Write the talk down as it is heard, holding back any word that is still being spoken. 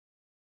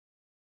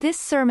This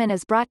sermon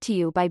is brought to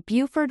you by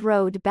Buford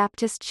Road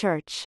Baptist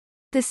Church.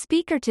 The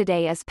speaker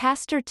today is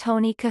Pastor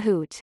Tony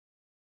Kohout.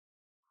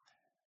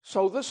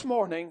 So this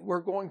morning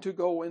we're going to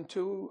go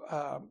into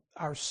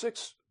our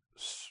sixth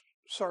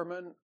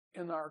sermon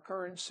in our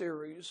current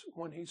series,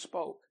 When He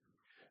Spoke.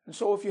 And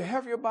so if you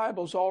have your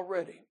Bibles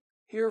already,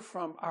 here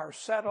from our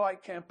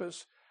satellite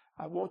campus,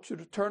 I want you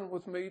to turn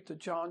with me to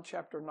John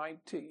chapter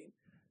 19.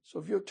 So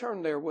if you'll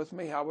turn there with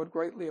me, I would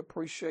greatly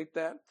appreciate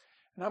that.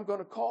 And I'm going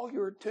to call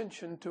your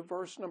attention to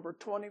verse number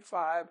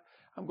 25.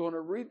 I'm going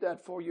to read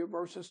that for you,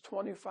 verses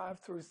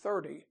 25 through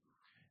 30,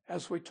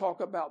 as we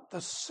talk about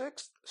the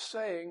sixth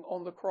saying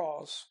on the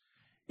cross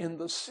in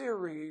the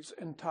series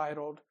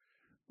entitled,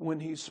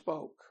 When He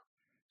Spoke.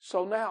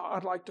 So now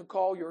I'd like to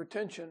call your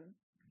attention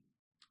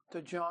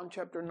to John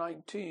chapter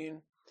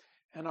 19,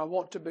 and I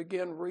want to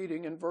begin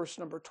reading in verse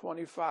number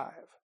 25.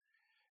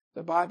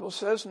 The Bible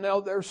says, Now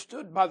there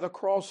stood by the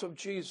cross of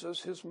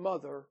Jesus his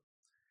mother,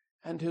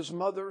 and his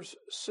mother's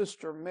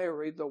sister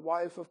Mary, the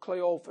wife of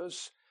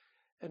Cleophas,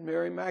 and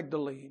Mary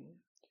Magdalene.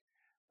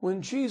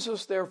 When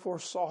Jesus therefore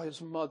saw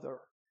his mother,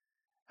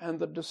 and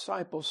the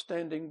disciple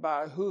standing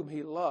by whom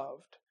he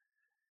loved,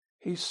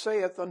 he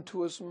saith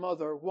unto his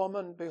mother,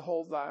 Woman,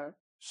 behold thy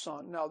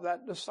son. Now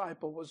that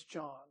disciple was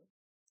John.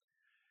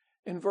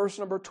 In verse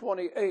number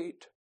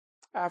 28,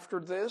 after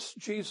this,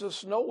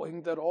 Jesus,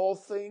 knowing that all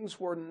things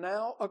were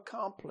now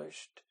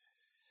accomplished.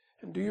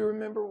 And do you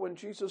remember when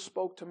Jesus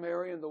spoke to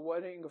Mary in the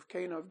wedding of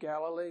Cana of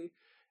Galilee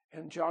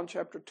in John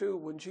chapter 2,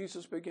 when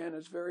Jesus began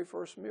his very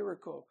first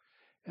miracle?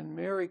 And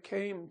Mary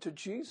came to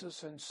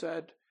Jesus and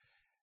said,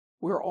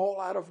 We're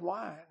all out of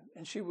wine.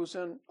 And she was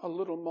in a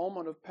little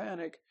moment of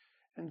panic.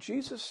 And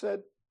Jesus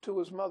said to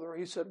his mother,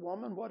 he said,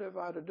 Woman, what have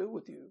I to do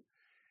with you?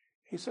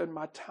 He said,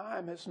 My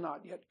time has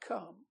not yet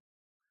come.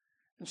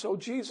 And so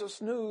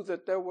Jesus knew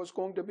that there was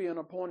going to be an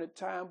appointed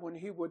time when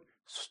he would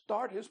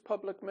start his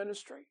public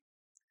ministry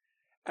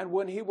and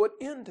when he would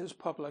end his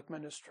public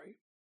ministry.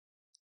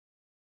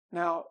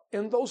 Now,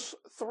 in those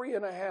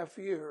 3.5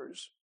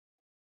 years,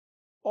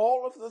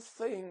 all of the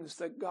things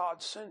that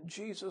God sent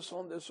Jesus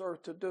on this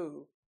earth to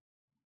do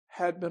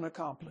had been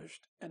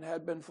accomplished and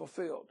had been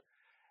fulfilled.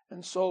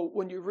 And so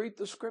when you read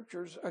the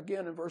scriptures,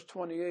 again in verse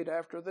 28,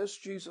 after this,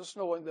 Jesus,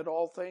 knowing that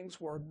all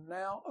things were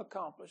now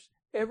accomplished,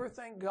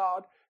 everything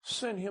God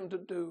sent him to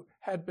do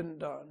had been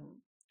done,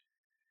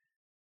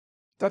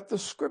 that the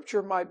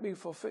scripture might be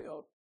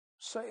fulfilled,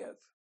 saith,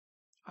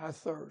 I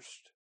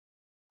thirst.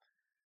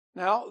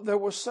 Now there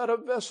was set a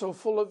vessel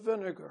full of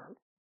vinegar,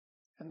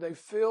 and they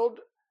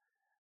filled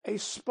a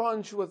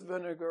sponge with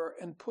vinegar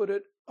and put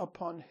it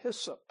upon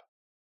hyssop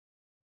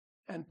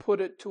and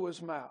put it to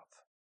his mouth.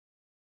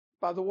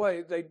 By the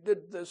way, they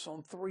did this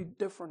on 3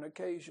 different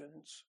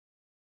occasions.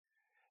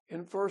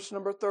 In verse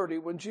number 30,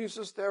 when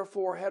Jesus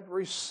therefore had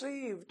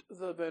received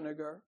the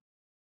vinegar,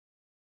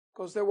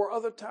 because there were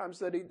other times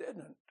that he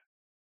didn't,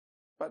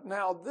 but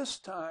now this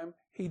time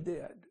he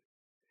did.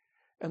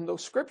 And the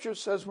scripture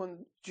says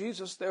when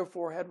Jesus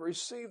therefore had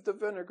received the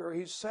vinegar,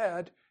 he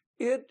said,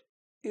 It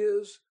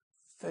is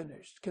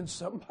finished. Can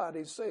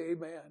somebody say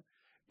amen?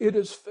 It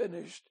is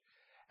finished.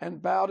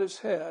 And bowed his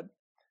head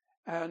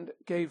and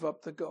gave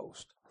up the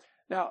ghost.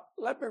 Now,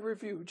 let me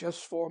review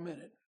just for a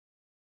minute.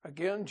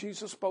 Again,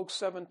 Jesus spoke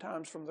 7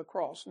 times from the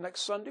cross.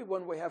 Next Sunday,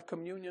 when we have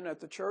communion at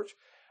the church,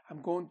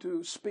 I'm going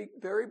to speak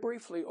very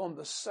briefly on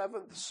the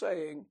 7th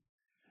saying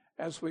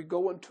as we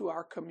go into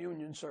our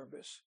communion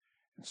service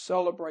and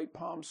celebrate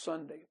Palm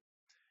Sunday.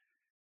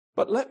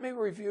 But let me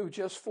review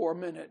just for a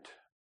minute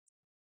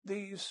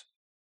these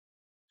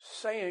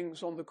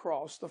sayings on the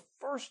cross. The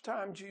first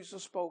time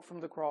Jesus spoke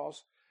from the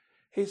cross,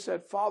 he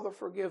said, Father,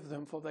 forgive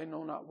them, for they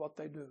know not what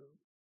they do.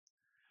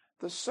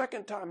 The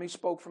second time he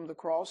spoke from the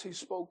cross, he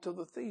spoke to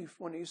the thief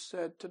when he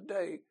said,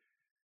 Today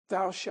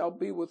thou shalt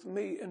be with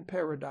me in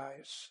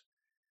paradise.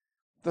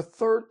 The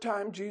third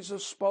time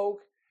Jesus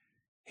spoke,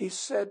 he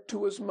said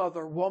to his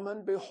mother,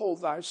 Woman,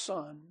 behold thy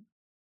son.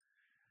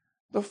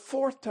 The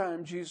fourth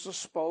time Jesus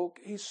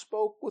spoke, he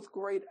spoke with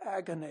great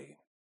agony,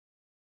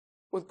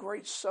 with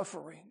great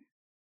suffering,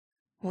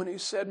 when he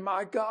said,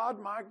 my God,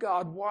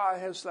 why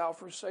hast thou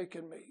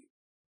forsaken me?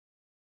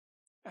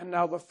 And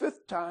now the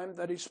 5th time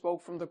that he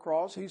spoke from the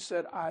cross, he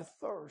said, I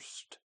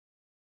thirst.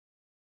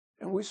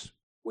 And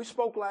we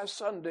spoke last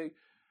Sunday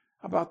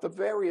about the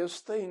various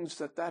things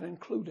that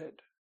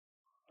included.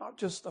 Not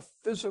just the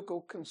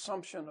physical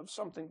consumption of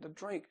something to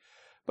drink,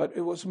 but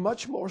it was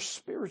much more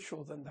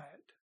spiritual than that.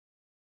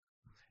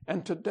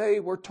 And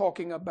today we're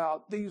talking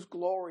about these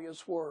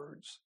glorious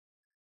words.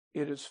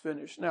 It is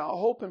finished. Now, I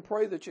hope and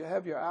pray that you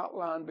have your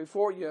outline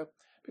before you,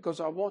 because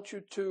I want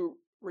you to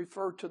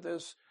refer to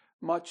this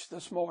much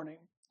this morning.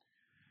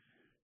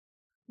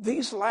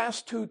 These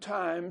last 2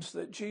 times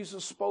that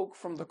Jesus spoke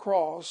from the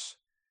cross,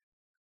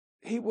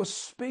 he was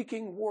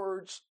speaking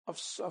words of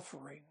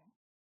suffering.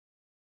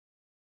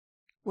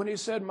 When he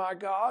said, my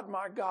God,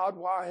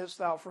 why hast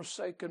thou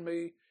forsaken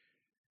me?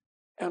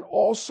 And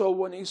also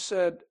when he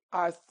said,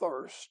 I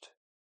thirst.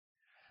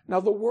 Now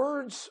the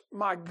words,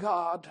 my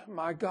God,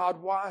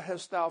 why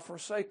hast thou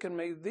forsaken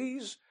me?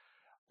 These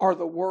are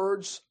the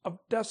words of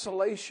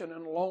desolation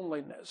and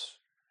loneliness.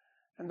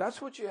 And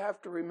that's what you have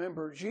to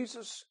remember.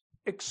 Jesus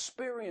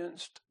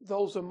experienced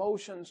those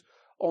emotions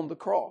on the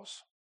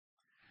cross.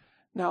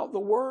 Now, the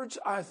words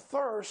 "I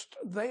thirst,"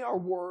 they are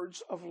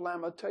words of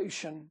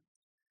lamentation.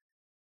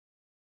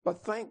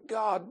 But thank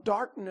God,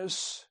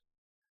 darkness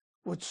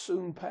would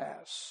soon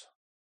pass.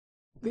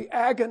 The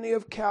agony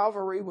of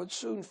Calvary would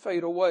soon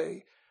fade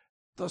away.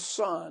 The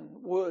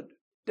sun would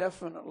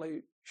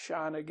definitely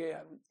shine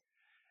again.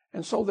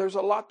 And so there's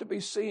a lot to be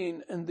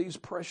seen in these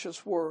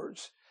precious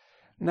words.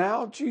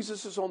 Now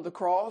Jesus is on the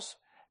cross,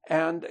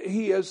 and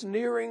he is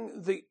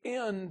nearing the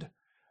end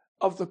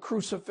of the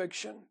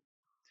crucifixion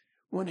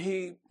when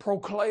he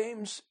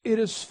proclaims, "It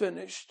is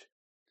finished."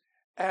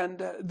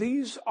 And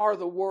these are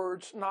the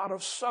words not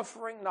of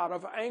suffering, not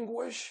of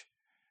anguish.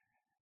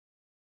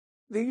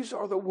 These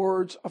are the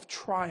words of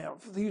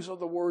triumph. These are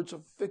the words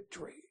of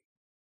victory.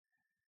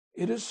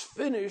 It is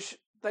finished.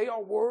 They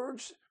are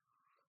words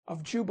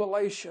of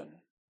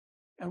jubilation.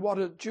 And what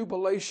a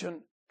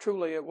jubilation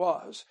truly it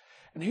was.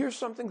 And here's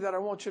something that I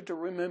want you to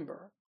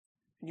remember.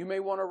 You may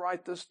want to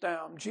write this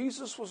down.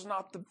 Jesus was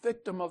not the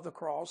victim of the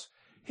cross.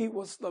 He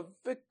was the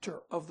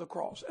victor of the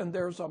cross. And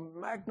there's a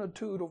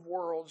magnitude of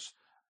worlds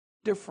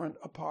different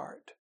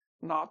apart.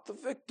 Not the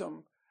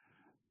victim,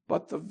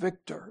 but the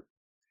victor.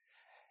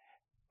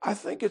 I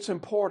think it's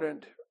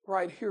important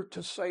right here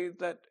to say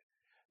that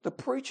the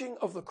preaching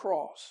of the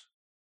cross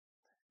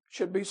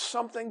should be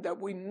something that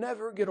we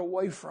never get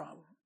away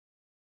from.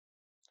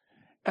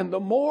 And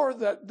the more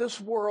that this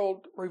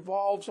world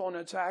revolves on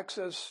its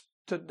axis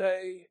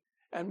today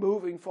and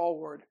moving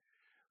forward,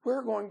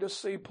 we're going to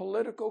see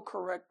political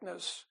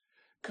correctness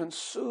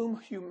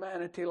consume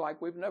humanity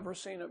like we've never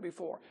seen it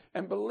before.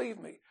 And believe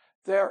me,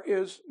 there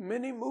is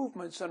many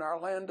movements in our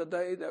land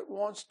today that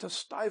wants to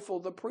stifle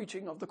the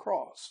preaching of the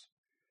cross.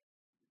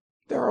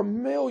 There are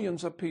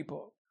millions of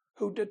people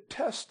who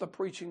detest the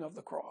preaching of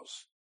the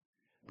cross.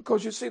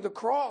 Because you see, the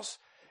cross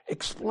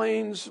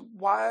explains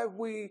why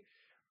we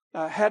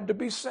had to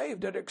be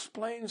saved. It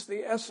explains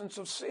the essence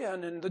of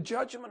sin and the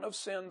judgment of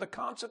sin, the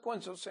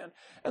consequence of sin.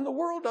 And the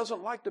world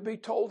doesn't like to be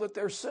told that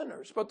they're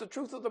sinners. But the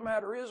truth of the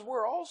matter is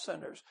we're all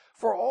sinners,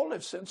 for all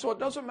have sinned. So it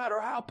doesn't matter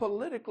how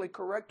politically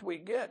correct we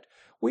get.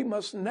 We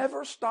must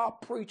never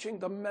stop preaching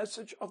the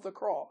message of the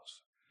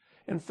cross.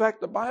 In fact,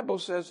 the Bible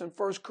says in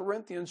 1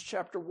 Corinthians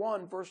chapter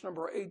 1, verse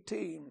number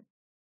 18,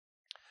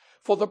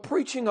 "For the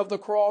preaching of the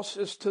cross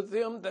is to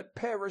them that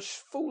perish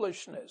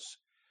foolishness,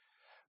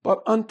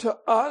 but unto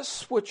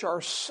us which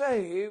are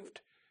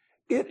saved,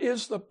 it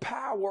is the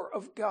power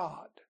of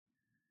God."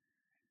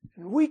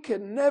 And we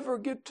can never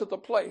get to the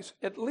place,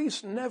 at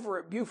least never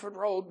at Buford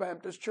Road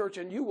Baptist Church,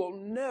 and you will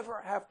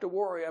never have to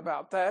worry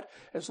about that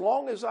as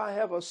long as I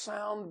have a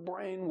sound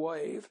brain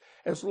wave,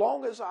 as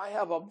long as I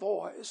have a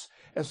voice,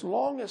 as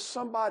long as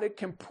somebody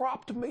can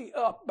prop me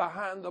up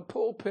behind the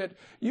pulpit.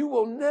 You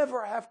will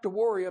never have to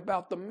worry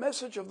about the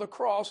message of the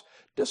cross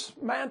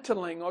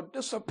dismantling or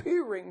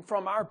disappearing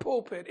from our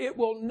pulpit. It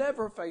will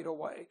never fade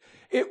away.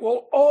 It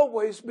will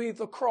always be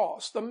the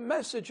cross, the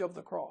message of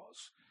the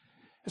cross.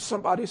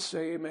 Somebody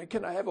say amen.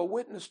 Can I have a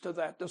witness to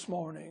that this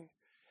morning?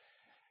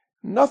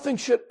 Nothing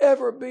should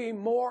ever be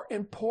more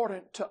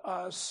important to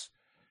us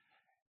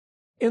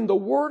in the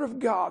Word of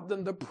God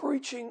than the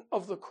preaching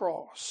of the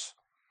cross.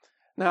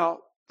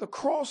 Now, the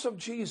cross of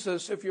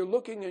Jesus, if you're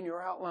looking in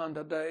your outline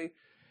today,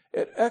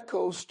 it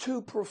echoes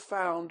two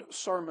profound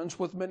sermons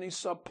with many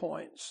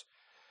subpoints.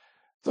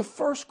 The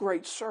first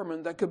great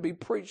sermon that could be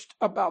preached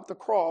about the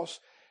cross,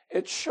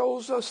 it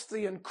shows us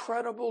the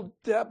incredible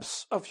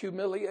depths of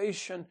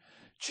humiliation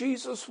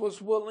Jesus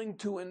was willing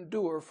to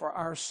endure for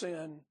our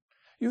sin.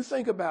 You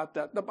think about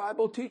that. The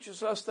Bible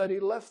teaches us that he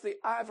left the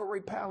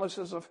ivory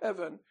palaces of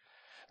heaven.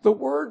 The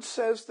Word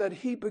says that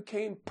he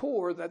became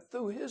poor, that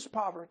through his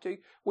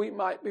poverty we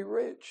might be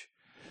rich.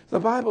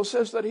 The Bible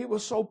says that he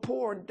was so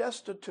poor and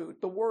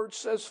destitute. The Word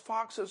says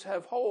foxes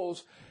have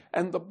holes,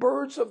 and the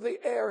birds of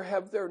the air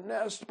have their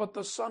nest, but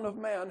the Son of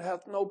Man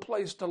hath no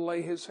place to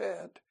lay his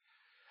head.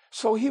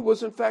 So he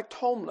was in fact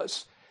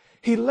homeless.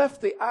 He left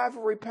the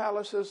ivory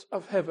palaces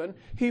of heaven.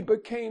 He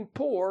became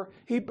poor.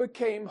 He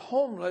became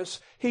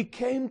homeless. He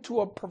came to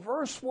a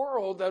perverse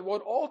world that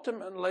would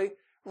ultimately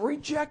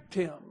reject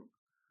him.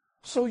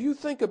 So you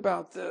think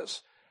about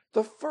this.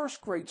 The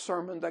first great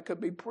sermon that could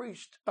be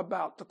preached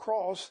about the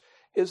cross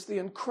is the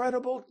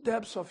incredible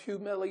depths of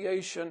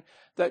humiliation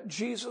that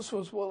Jesus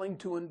was willing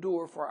to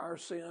endure for our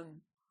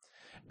sin.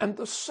 And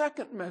the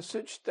second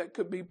message that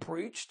could be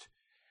preached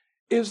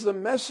is the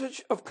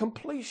message of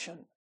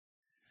completion.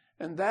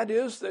 And that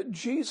is that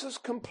Jesus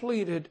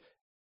completed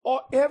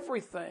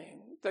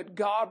everything that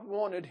God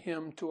wanted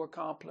him to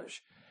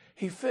accomplish.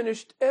 He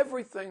finished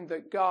everything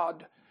that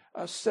God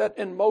set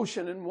in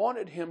motion and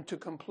wanted him to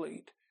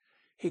complete.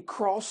 He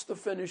crossed the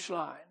finish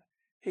line.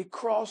 He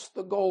crossed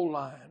the goal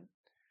line.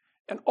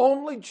 And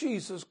only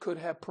Jesus could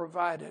have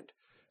provided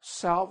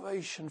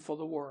salvation for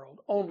the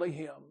world. Only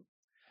him.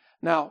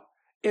 Now,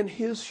 in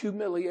his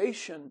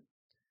humiliation,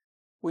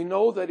 We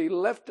know that he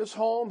left his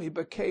home, he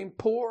became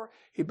poor,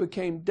 he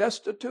became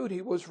destitute,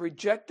 he was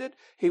rejected,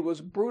 he was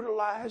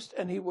brutalized,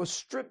 and he was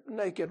stripped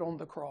naked on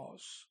the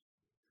cross.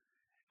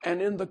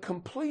 And in the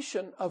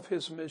completion of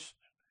his mission,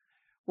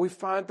 we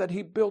find that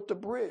he built a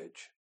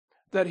bridge,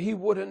 that he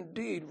would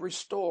indeed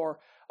restore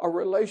a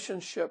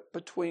relationship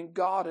between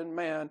God and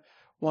man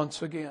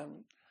once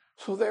again.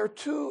 So there are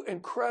two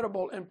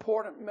incredible,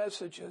 important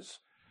messages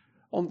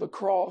on the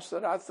cross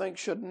that I think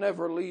should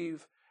never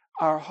leave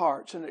our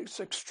hearts. And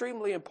it's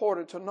extremely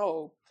important to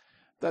know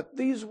that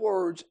these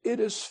words, "it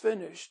is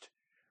finished,"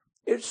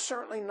 it's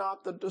certainly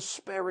not the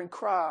despairing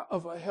cry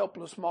of a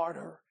helpless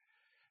martyr.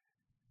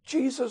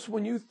 Jesus,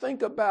 when you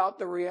think about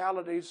the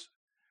realities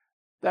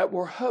that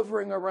were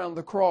hovering around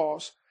the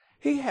cross,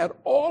 he had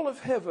all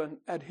of heaven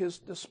at his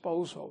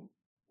disposal.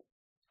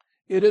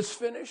 It is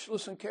finished,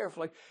 listen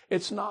carefully,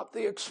 it's not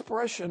the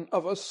expression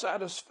of a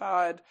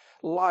satisfied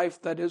life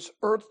that his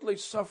earthly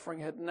suffering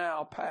had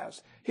now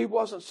passed. He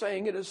wasn't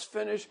saying it is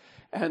finished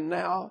and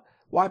now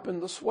wiping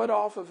the sweat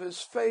off of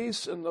his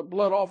face and the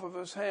blood off of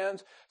his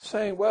hands,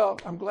 saying, well,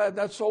 I'm glad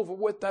that's over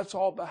with, that's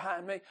all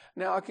behind me,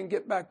 now I can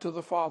get back to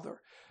the Father.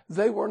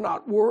 They were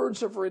not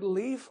words of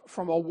relief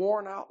from a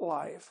worn out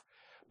life.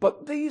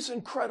 But these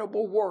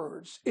incredible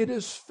words, "it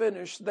is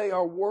finished," they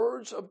are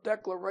words of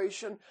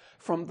declaration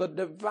from the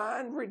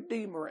divine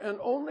Redeemer. And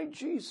only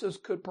Jesus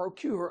could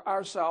procure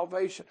our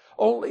salvation.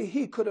 Only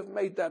he could have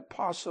made that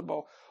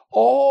possible.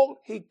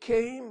 All he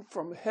came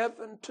from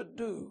heaven to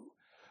do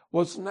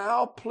was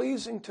now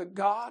pleasing to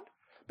God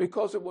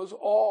because it was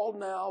all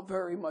now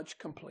very much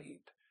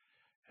complete.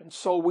 And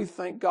so we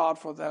thank God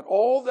for that.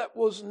 All that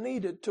was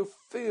needed to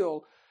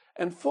fill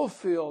and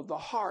fulfill the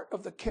heart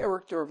of the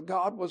character of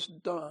God was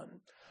done.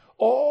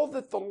 All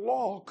that the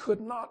law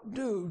could not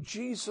do,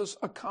 Jesus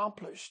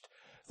accomplished.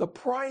 The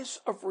price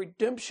of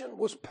redemption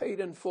was paid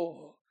in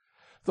full.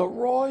 The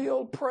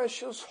royal,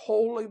 precious,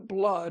 holy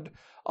blood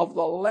of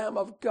the Lamb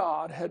of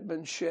God had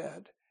been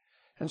shed.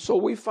 And so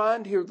we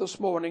find here this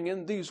morning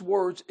in these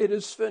words, "it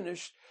is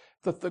finished,"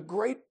 that the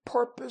great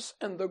purpose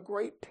and the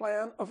great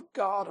plan of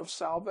God of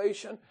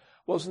salvation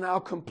was now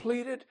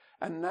completed,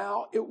 and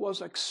now it was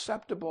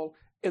acceptable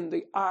in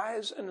the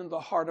eyes and in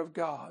the heart of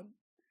God.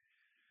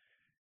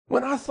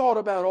 When I thought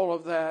about all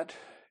of that,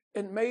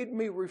 it made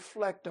me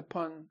reflect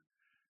upon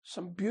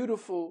some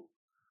beautiful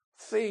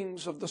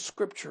things of the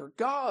Scripture.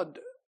 God,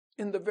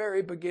 in the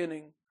very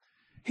beginning,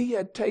 he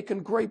had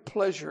taken great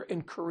pleasure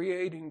in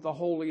creating the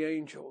holy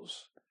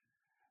angels.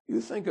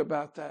 You think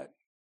about that.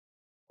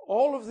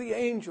 All of the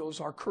angels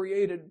are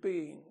created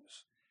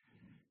beings.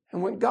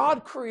 And when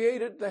God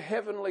created the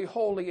heavenly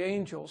holy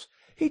angels,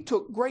 he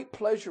took great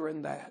pleasure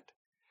in that.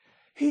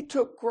 He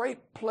took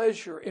great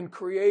pleasure in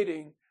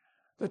creating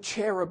the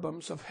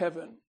cherubims of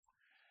heaven.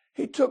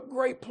 He took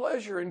great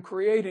pleasure in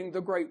creating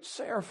the great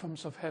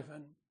seraphims of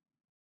heaven.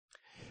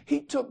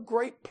 He took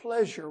great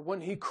pleasure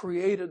when he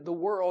created the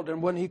world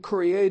and when he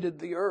created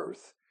the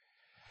earth.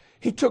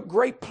 He took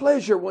great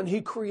pleasure when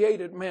he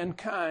created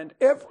mankind.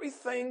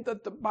 Everything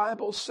that the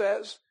Bible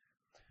says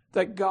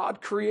that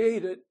God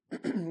created,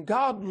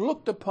 God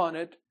looked upon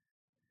it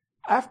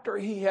after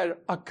he had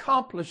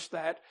accomplished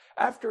that,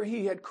 after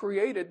he had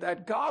created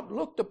that. God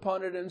looked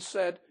upon it and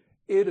said,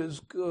 "It is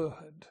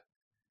good."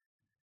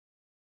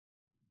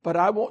 But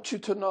I want you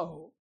to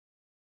know,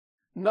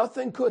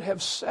 nothing could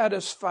have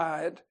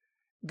satisfied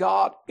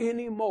God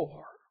any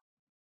more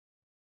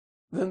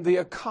than the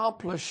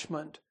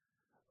accomplishment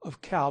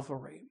of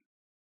Calvary.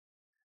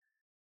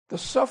 The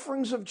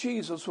sufferings of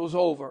Jesus was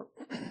over.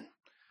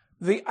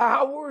 The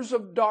hours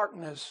of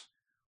darkness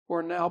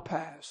were now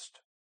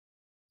past.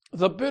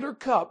 The bitter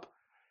cup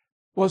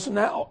was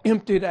now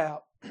emptied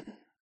out.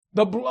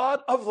 The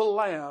blood of the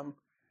Lamb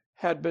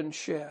had been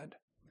shed.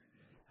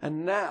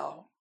 And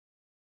now,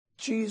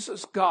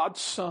 Jesus, God's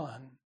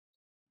Son,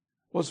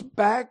 was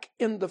back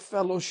in the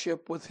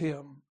fellowship with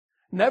him,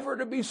 never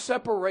to be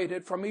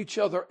separated from each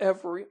other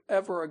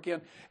ever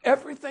again.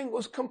 Everything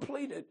was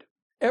completed.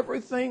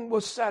 Everything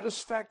was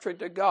satisfactory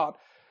to God.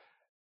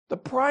 The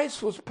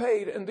price was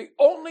paid, and the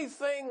only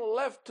thing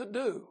left to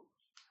do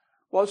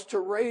was to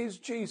raise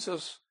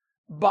Jesus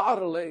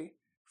bodily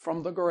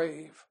from the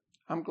grave.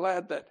 I'm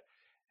glad that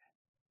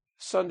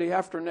Sunday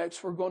after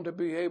next, we're going to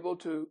be able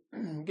to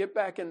get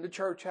back in the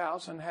church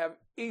house and have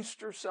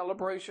Easter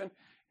celebration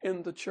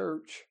in the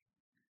church.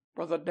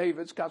 Brother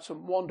David's got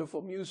some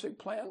wonderful music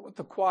planned with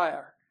the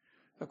choir.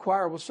 The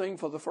choir will sing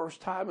for the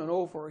first time in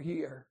over a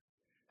year.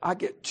 I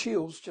get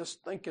chills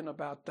just thinking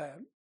about that.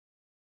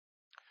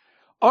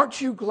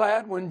 Aren't you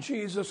glad when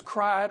Jesus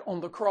cried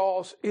on the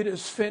cross, "It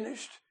is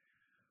finished"?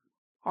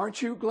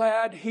 Aren't you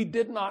glad he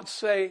did not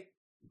say,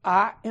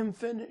 "I am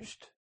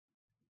finished"?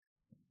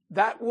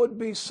 That would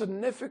be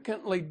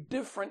significantly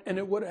different, and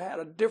it would have had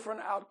a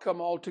different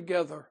outcome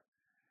altogether.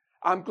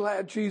 I'm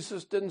glad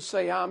Jesus didn't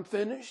say, "I'm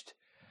finished."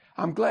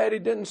 I'm glad he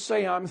didn't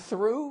say, "I'm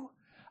through."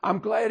 I'm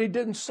glad he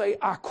didn't say,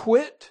 "I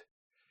quit."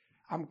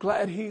 I'm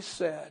glad he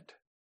said,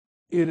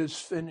 "It is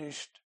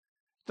finished."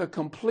 The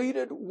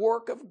completed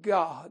work of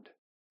God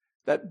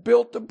that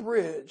built the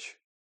bridge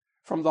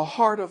from the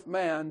heart of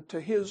man to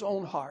his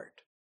own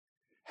heart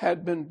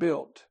had been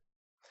built.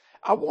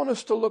 I want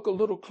us to look a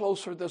little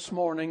closer this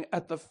morning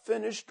at the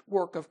finished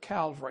work of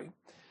Calvary.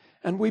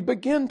 And we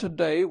begin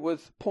today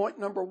with point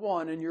number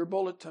 1 in your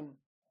bulletin.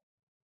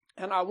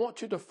 And I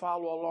want you to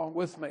follow along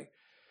with me,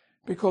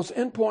 because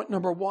in point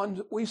number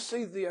 1, we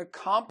see the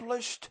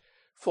accomplished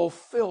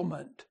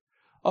fulfillment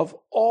of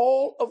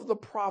all of the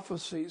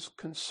prophecies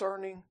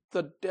concerning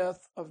the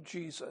death of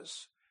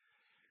Jesus.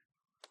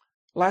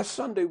 Last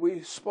Sunday,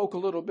 we spoke a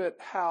little bit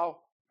how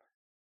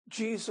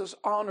Jesus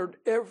honored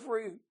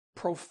every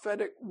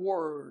prophetic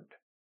word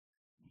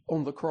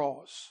on the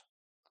cross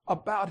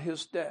about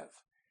his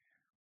death.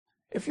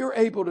 If you're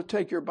able to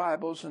take your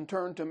Bibles and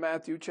turn to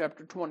Matthew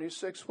chapter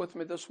 26 with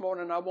me this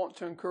morning, I want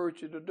to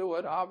encourage you to do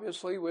it.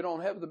 Obviously, we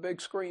don't have the big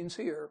screens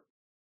here.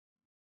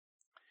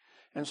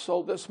 And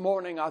so this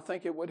morning, I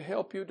think it would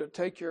help you to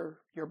take your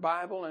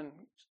Bible and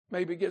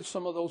maybe get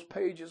some of those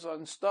pages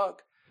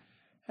unstuck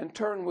and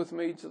turn with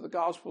me to the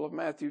Gospel of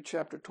Matthew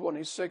chapter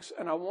 26.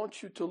 And I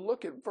want you to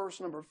look at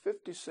verse number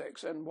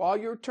 56. And while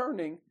you're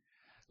turning,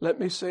 let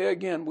me say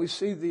again, we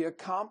see the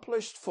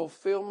accomplished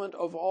fulfillment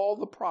of all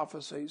the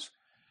prophecies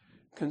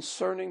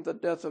concerning the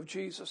death of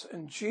Jesus.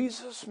 And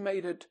Jesus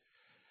made it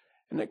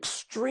an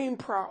extreme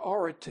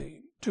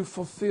priority to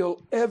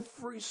fulfill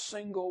every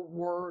single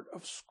word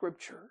of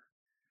Scripture.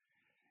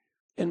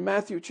 In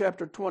Matthew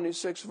chapter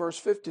 26, verse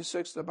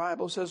 56, the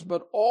Bible says,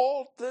 "But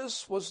all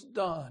this was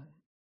done,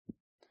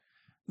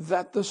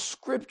 that the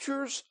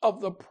Scriptures of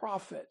the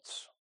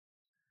prophets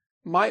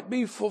might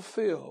be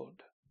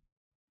fulfilled.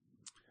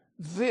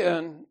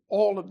 Then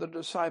all of the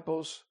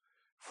disciples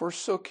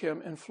forsook him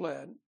and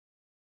fled."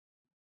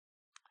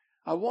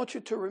 I want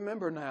you to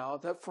remember now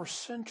that for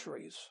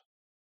centuries,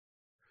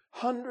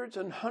 hundreds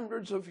and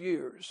hundreds of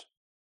years,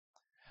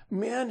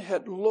 men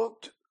had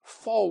looked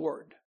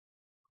forward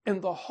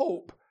in the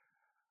hope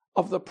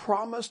of the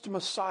promised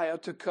Messiah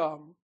to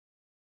come.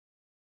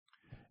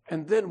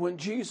 And then when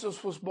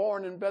Jesus was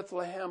born in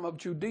Bethlehem of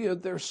Judea,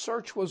 their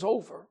search was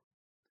over.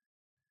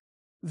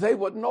 They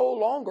would no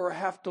longer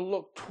have to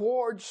look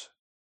towards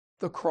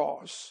the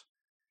cross.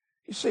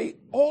 You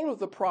see, all of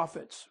the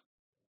prophets,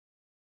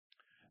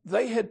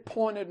 they had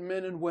pointed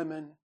men and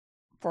women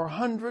for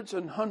hundreds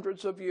and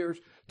hundreds of years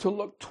to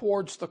look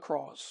towards the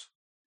cross.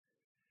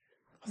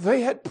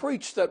 They had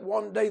preached that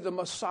one day the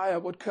Messiah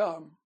would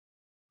come.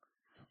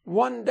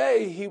 One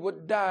day he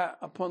would die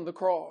upon the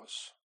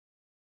cross.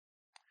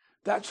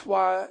 That's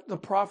why the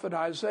prophet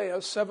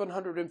Isaiah,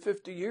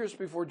 750 years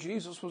before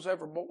Jesus was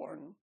ever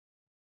born,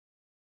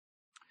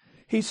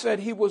 he said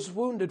he was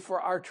wounded for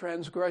our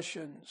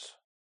transgressions.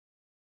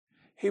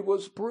 He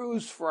was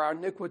bruised for our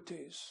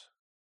iniquities.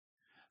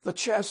 The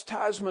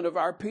chastisement of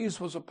our peace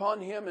was upon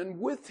him, and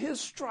with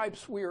his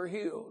stripes we are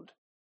healed.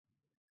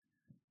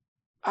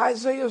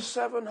 Isaiah,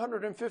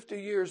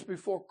 750 years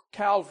before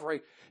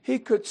Calvary, he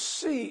could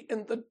see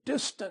in the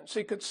distance,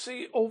 he could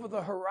see over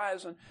the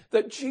horizon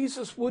that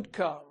Jesus would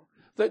come,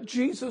 that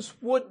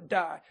Jesus would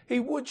die. He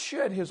would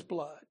shed his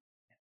blood.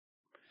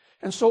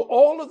 And so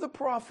all of the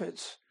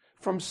prophets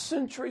from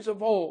centuries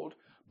of old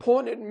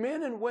pointed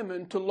men and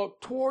women to look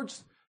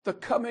towards the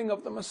coming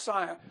of the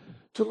Messiah,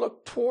 to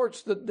look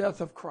towards the death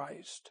of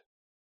Christ.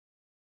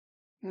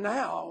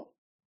 Now,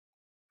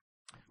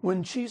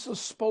 when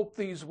Jesus spoke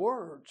these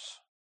words,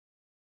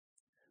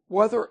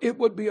 whether it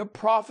would be a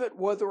prophet,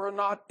 whether or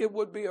not it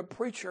would be a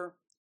preacher,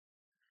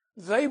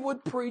 they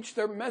would preach,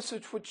 their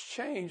message would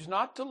change,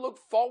 not to look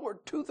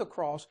forward to the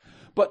cross,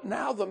 but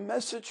now the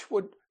message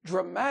would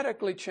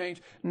dramatically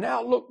change.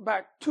 Now look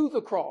back to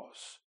the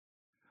cross,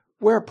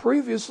 where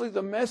previously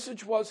the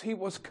message was he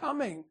was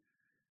coming.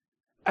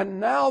 And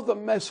now the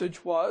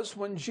message was,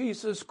 when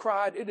Jesus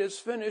cried, "It is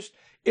finished,"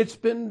 it's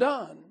been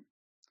done.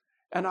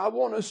 And I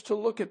want us to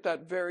look at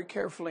that very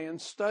carefully and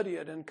study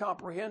it and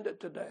comprehend it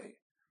today.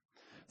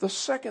 The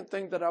second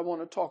thing that I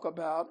want to talk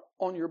about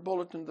on your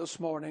bulletin this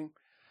morning,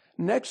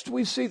 next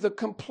we see the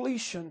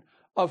completion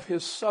of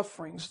his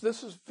sufferings.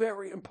 This is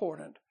very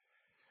important.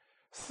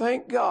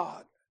 Thank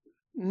God,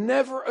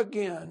 never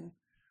again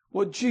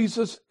would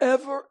Jesus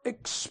ever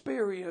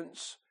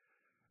experience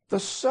the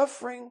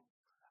suffering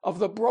of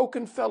the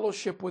broken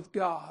fellowship with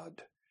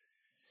God.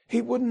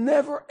 He would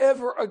never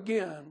ever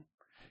again,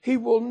 he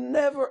will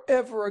never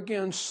ever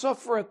again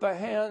suffer at the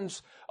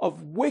hands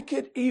of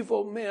wicked,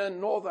 evil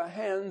men, nor the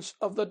hands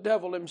of the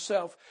devil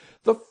himself.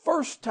 The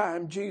first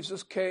time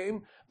Jesus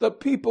came, the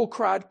people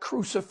cried,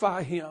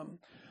 "Crucify him."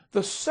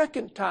 The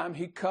second time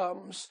he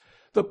comes,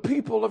 the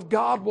people of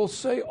God will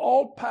say,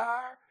 "All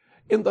power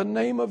in the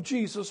name of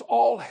Jesus."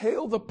 All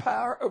hail the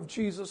power of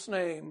Jesus'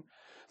 name.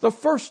 The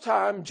first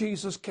time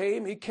Jesus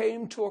came, he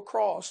came to a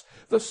cross.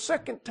 The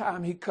second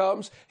time he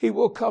comes, he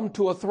will come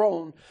to a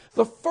throne.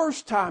 The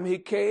first time he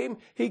came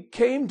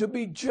to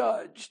be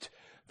judged.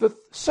 The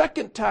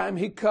second time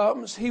he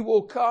comes, he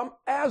will come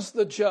as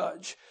the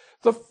judge.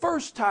 The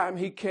first time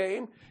he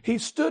came, he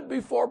stood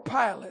before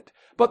Pilate.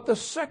 But the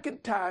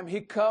second time he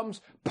comes,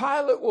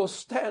 Pilate will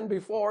stand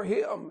before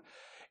him.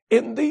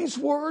 In these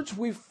words,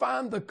 we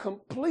find the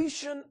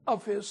completion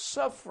of his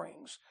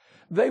sufferings.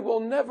 They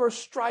will never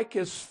strike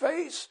his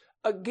face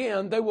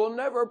again. They will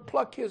never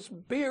pluck his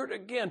beard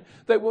again.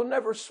 They will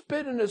never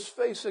spit in his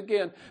face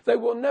again. They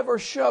will never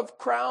shove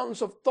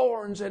crowns of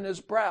thorns in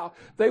his brow.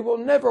 They will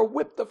never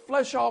whip the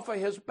flesh off of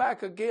his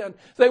back again.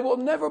 They will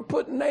never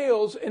put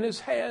nails in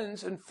his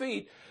hands and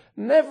feet.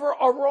 Never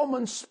a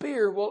Roman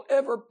spear will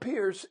ever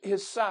pierce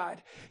his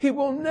side. He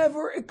will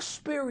never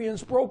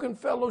experience broken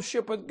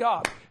fellowship with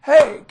God.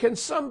 Hey, can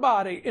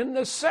somebody in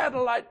this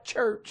satellite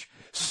church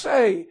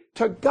say,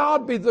 to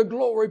God be the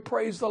glory,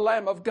 praise the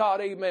Lamb of God,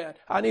 amen.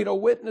 I need a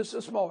witness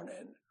this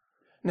morning.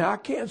 Now, I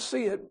can't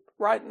see it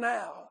right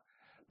now,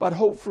 but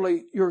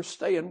hopefully you're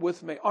staying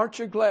with me. Aren't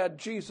you glad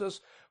Jesus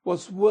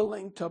was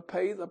willing to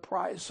pay the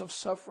price of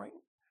suffering?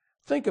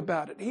 Think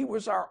about it. He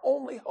was our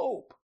only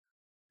hope.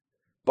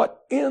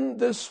 But in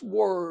this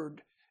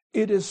word,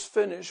 it is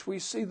finished. We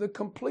see the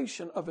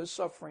completion of his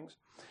sufferings.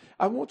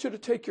 I want you to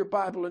take your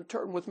Bible and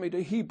turn with me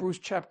to Hebrews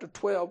chapter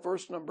 12,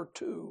 verse number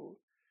 2.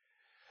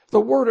 The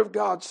word of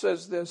God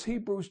says this,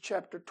 Hebrews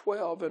chapter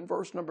 12 and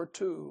verse number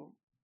 2.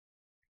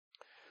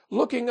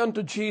 Looking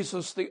unto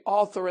Jesus, the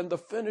author and the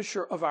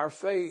finisher of our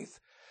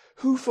faith,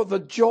 who for the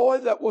joy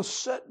that was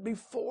set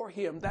before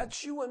him,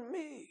 that's you and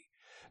me.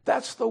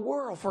 That's the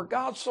world. For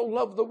God so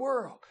loved the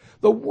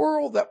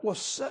world that was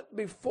set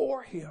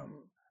before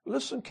him.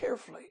 Listen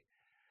carefully.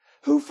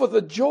 Who for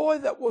the joy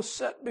that was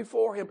set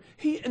before him,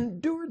 he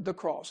endured the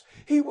cross.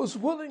 He was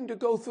willing to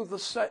go through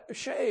the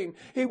shame.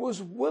 He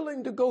was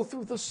willing to go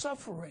through the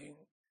suffering.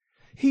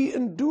 He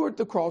endured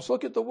the cross.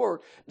 Look at the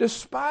word.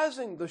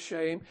 Despising the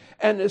shame,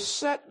 and is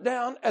set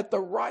down at the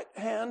right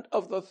hand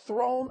of the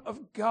throne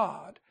of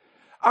God.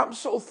 I'm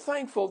so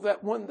thankful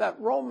that when that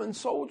Roman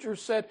soldier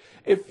said,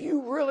 if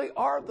you really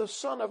are the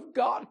Son of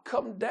God,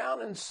 come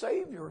down and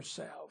save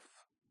yourself.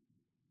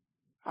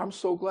 I'm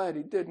so glad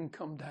he didn't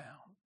come down.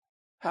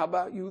 How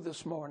about you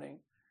this morning?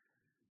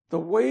 The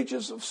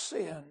wages of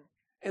sin,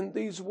 in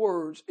these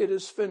words, it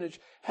is finished,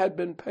 had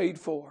been paid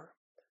for.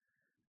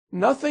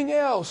 Nothing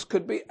else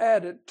could be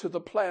added to the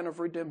plan of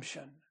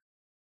redemption.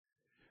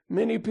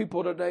 Many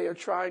people today are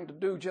trying to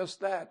do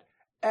just that,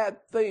 add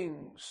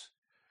things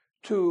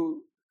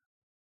to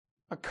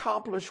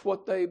accomplish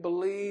what they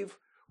believe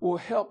will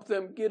help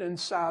them get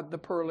inside the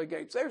pearly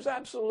gates. There's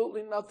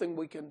absolutely nothing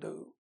we can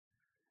do.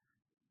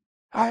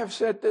 I have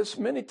said this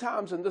many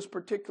times in this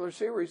particular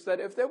series, that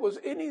if there was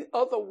any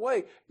other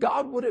way,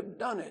 God would have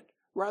done it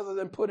rather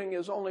than putting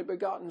his only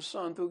begotten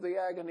Son through the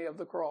agony of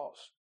the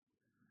cross.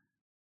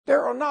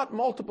 There are not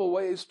multiple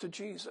ways to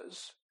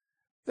Jesus.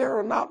 There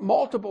are not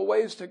multiple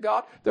ways to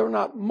God. There are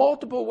not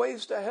multiple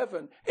ways to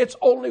heaven. It's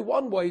only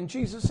one way. And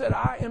Jesus said,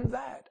 I am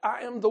that. I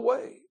am the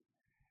way.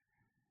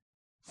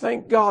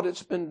 Thank God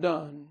it's been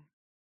done.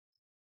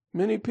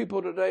 Many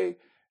people today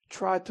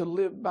try to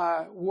live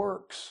by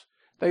works.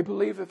 They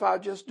believe if I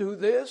just do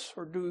this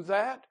or do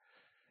that.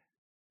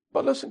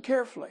 But listen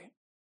carefully.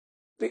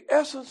 The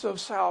essence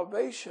of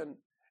salvation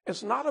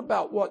is not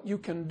about what you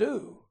can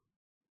do.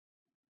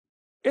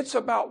 It's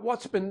about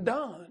what's been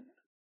done.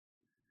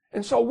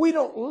 And so we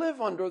don't live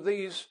under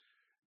these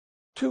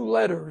two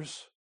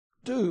letters,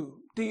 do,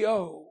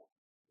 D-O.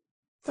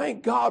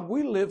 Thank God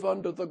we live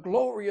under the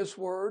glorious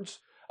words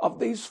of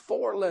these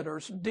four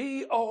letters,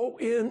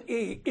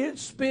 D-O-N-E.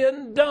 It's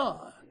been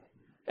done.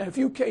 And if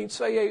you can't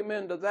say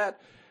amen to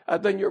that,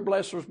 then your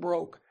blesser's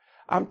broke.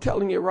 I'm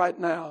telling you right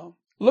now,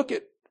 look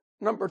at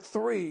number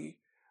 3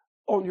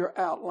 on your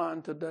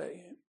outline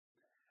today.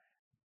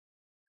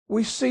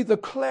 We see the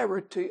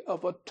clarity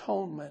of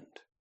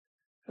atonement.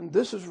 And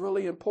this is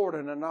really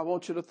important, and I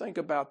want you to think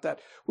about that.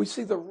 We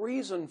see the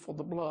reason for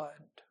the blood.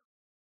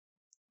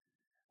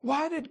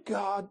 Why did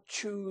God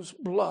choose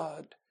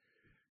blood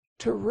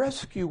to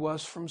rescue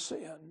us from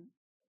sin?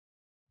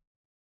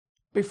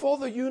 Before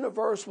the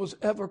universe was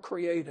ever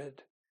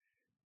created,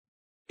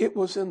 it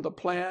was in the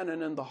plan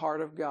and in the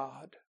heart of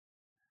God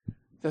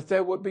that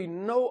there would be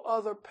no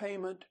other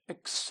payment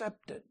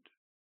accepted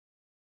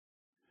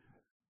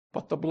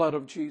but the blood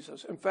of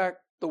Jesus. In fact,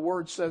 the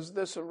word says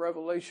this in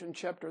Revelation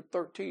chapter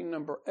 13,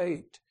 number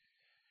 8.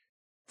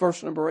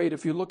 Verse number 8,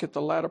 if you look at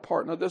the latter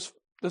part, now this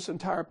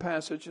entire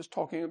passage is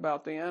talking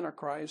about the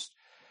Antichrist.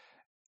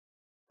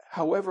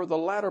 However, the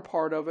latter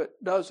part of it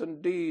does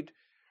indeed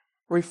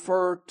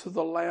refer to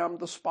the Lamb,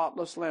 the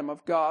spotless Lamb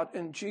of God.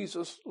 And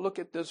Jesus, look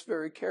at this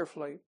very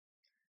carefully.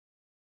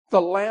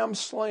 The Lamb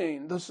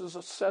slain, this is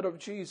a set of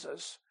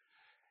Jesus.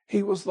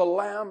 He was the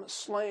Lamb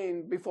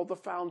slain before the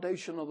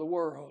foundation of the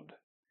world.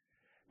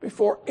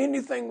 Before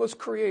anything was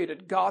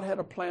created, God had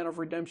a plan of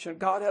redemption.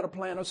 God had a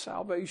plan of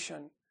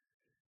salvation.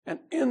 And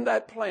in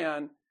that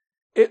plan,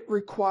 it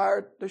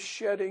required the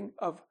shedding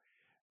of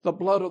the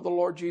blood of the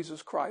Lord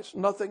Jesus Christ.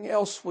 Nothing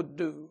else would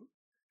do.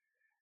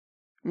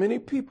 Many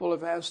people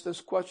have asked this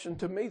question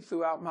to me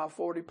throughout my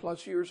 40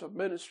 plus years of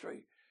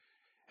ministry.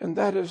 And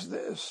that is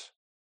this.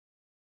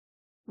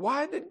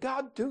 Why did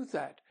God do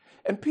that?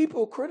 And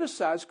people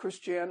criticize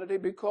Christianity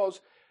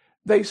because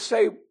they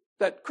say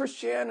that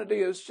Christianity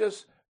is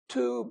just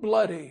too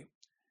bloody.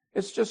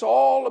 It's just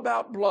all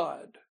about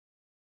blood.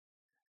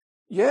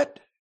 Yet,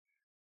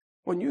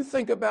 when you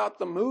think about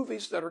the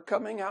movies that are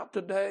coming out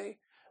today,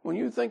 when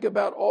you think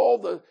about all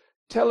the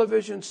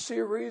television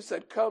series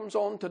that comes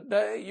on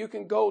today, you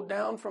can go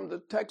down from the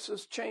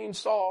Texas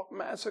Chainsaw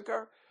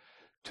Massacre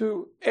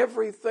to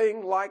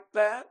everything like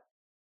that,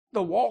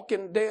 The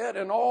Walking Dead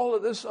and all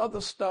of this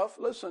other stuff.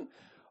 Listen,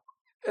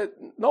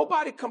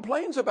 nobody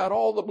complains about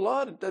all the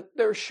blood that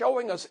they're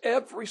showing us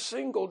every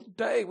single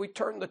day we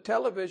turn the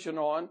television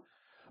on,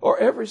 or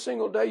every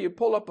single day you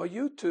pull up a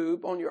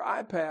YouTube on your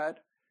iPad.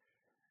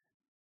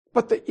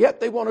 But yet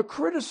they want to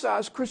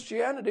criticize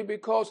Christianity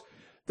because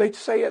they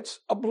say it's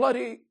a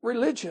bloody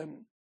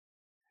religion.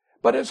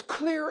 But it's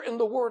clear in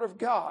the Word of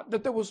God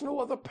that there was no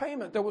other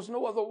payment. There was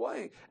no other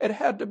way. It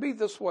had to be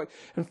this way.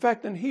 In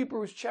fact, in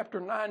Hebrews chapter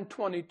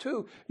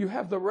 9:22, you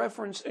have the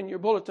reference in your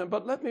bulletin.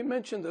 But let me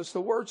mention this.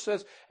 The Word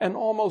says, and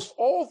almost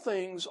all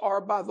things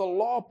are by the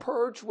law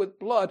purged with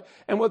blood,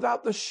 and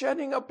without the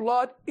shedding of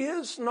blood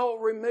is no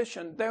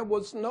remission. There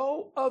was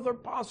no other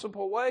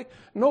possible way,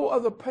 no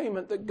other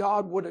payment that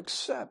God would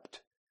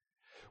accept.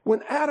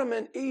 When Adam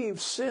and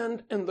Eve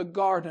sinned in the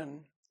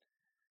garden,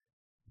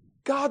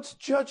 God's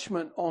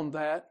judgment on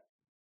that,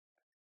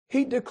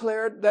 He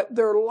declared that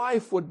their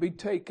life would be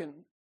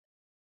taken.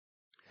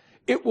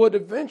 It would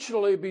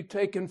eventually be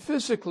taken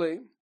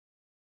physically,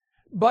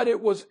 but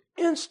it was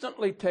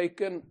instantly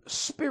taken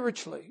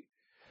spiritually.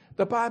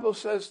 The Bible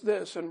says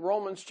this in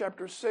Romans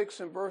chapter 6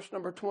 and verse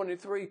number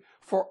 23,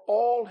 for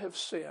all have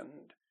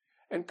sinned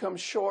and come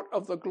short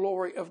of the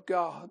glory of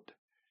God.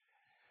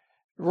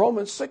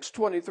 Romans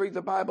 6:23,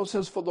 the Bible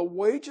says, for the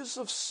wages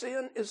of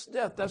sin is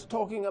death. That's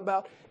talking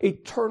about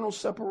eternal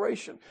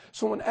separation.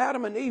 So when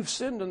Adam and Eve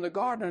sinned in the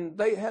garden,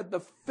 they had the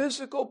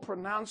physical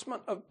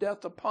pronouncement of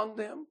death upon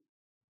them.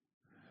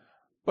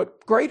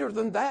 But greater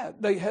than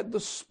that, they had the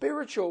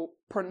spiritual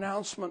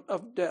pronouncement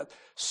of death.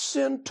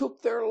 Sin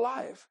took their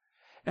life.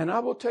 And I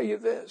will tell you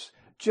this,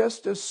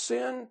 just as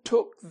sin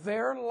took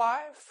their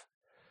life,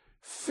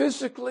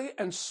 physically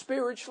and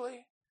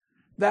spiritually,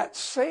 that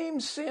same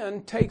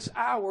sin takes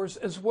ours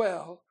as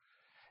well.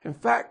 In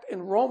fact,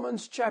 in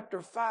Romans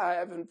chapter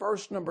 5 and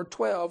verse number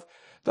 12,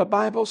 the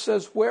Bible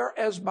says,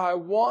 whereas by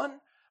one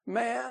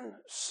man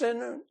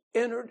sin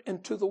entered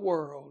into the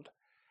world,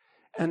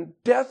 and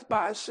death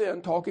by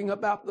sin, talking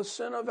about the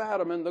sin of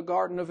Adam in the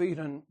Garden of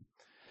Eden.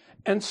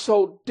 And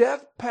so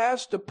death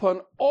passed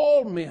upon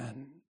all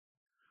men,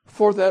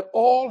 for that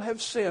all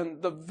have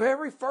sinned. The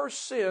very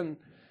first sin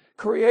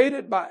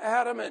created by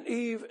Adam and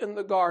Eve in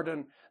the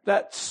garden,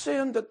 that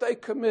sin that they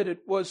committed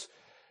was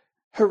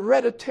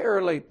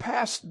hereditarily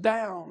passed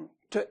down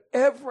to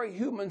every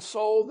human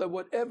soul that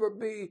would ever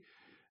be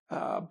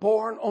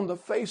born on the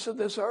face of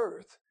this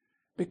earth.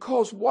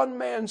 Because one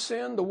man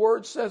sinned, the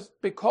Word says,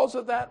 because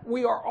of that,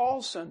 we are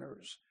all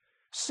sinners.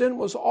 Sin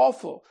was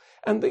awful.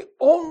 And the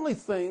only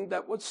thing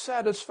that would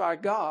satisfy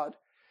God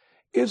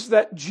is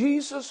that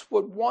Jesus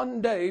would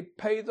one day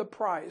pay the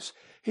price.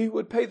 He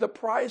would pay the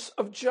price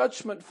of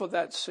judgment for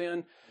that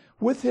sin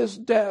with His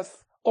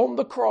death on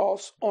the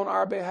cross on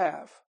our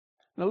behalf.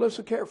 Now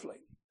listen carefully.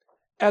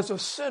 As a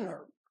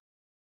sinner,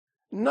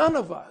 none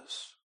of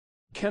us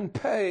can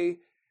pay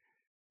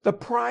the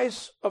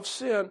price of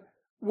sin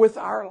with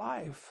our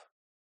life.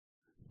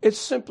 It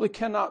simply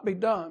cannot be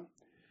done.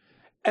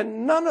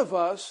 And none of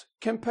us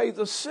can pay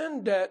the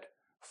sin debt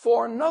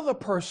for another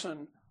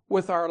person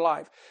with our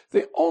life.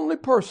 The only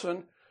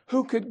person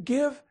who could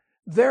give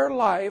their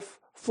life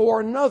for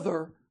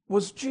another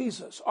was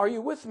Jesus. Are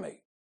you with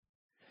me?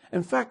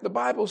 In fact, the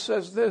Bible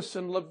says this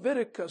in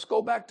Leviticus.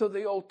 Go back to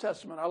the Old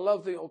Testament. I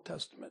love the Old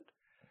Testament.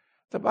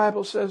 The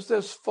Bible says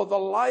this, for the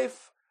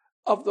life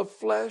of the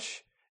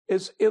flesh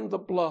is in the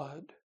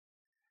blood,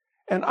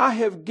 and I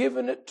have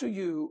given it to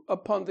you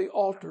upon the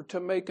altar to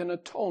make an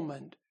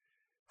atonement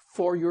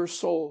for your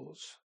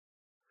souls.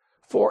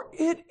 For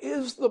it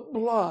is the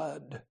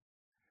blood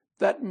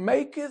that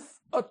maketh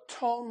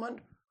atonement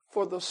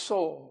for the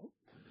soul.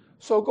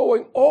 So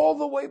going all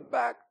the way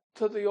back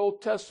to the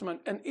Old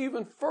Testament and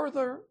even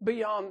further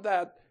beyond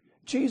that,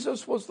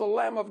 Jesus was the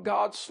Lamb of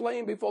God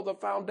slain before the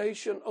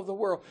foundation of the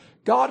world.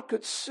 God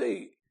could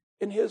see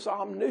in His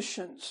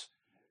omniscience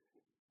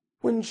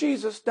when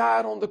Jesus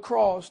died on the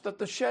cross that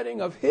the shedding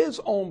of His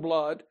own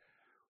blood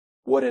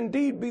would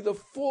indeed be the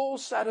full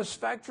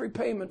satisfactory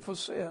payment for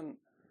sin.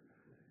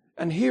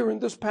 And here in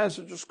this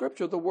passage of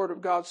Scripture, the Word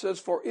of God says,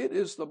 for it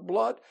is the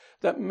blood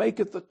that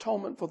maketh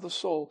atonement for the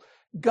soul.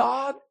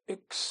 God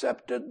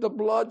accepted the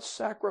blood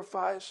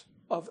sacrifice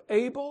of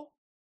Abel.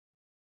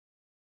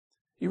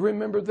 You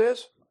remember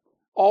this?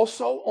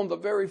 Also, on the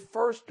very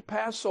first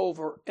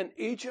Passover in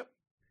Egypt,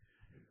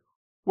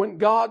 when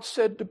God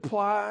said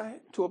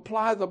to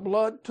apply the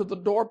blood to the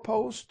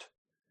doorpost,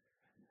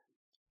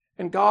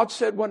 and God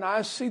said, when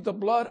I see the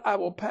blood, I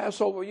will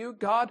pass over you.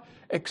 God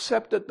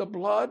accepted the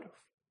blood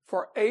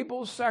for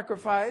Abel's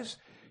sacrifice.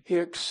 He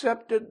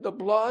accepted the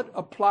blood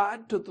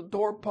applied to the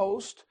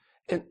doorpost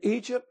in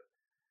Egypt.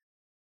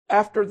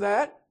 After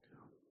that,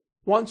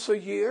 once a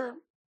year,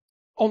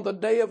 on the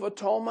Day of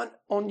Atonement,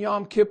 on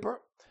Yom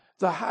Kippur,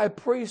 the high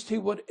priest, he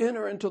would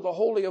enter into the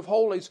Holy of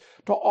Holies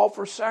to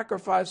offer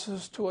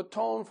sacrifices to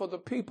atone for the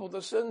people,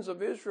 the sins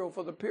of Israel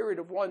for the period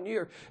of 1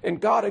 year.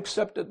 And God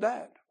accepted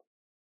that.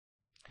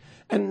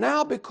 And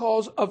now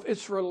because of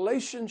its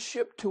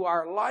relationship to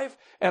our life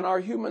and our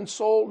human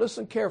soul,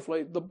 listen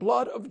carefully, the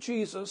blood of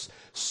Jesus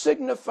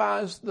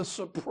signifies the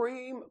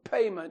supreme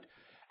payment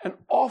and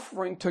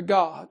offering to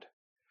God.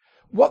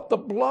 What the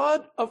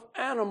blood of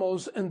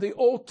animals in the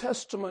Old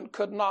Testament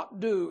could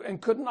not do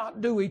and could not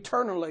do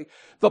eternally,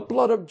 the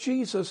blood of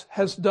Jesus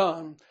has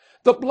done.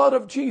 The blood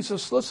of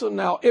Jesus, listen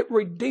now, it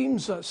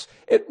redeems us.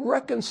 It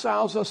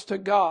reconciles us to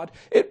God.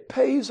 It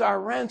pays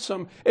our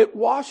ransom. It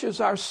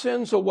washes our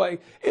sins away.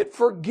 It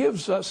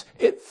forgives us.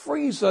 It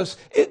frees us.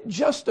 It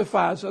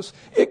justifies us.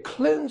 It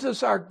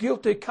cleanses our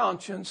guilty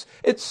conscience.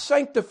 It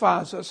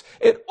sanctifies us.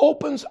 It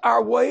opens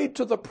our way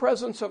to the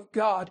presence of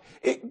God.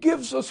 It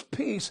gives us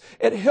peace.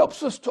 It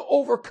helps us to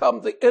overcome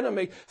the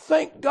enemy.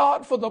 Thank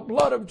God for the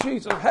blood of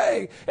Jesus.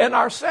 Hey, in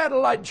our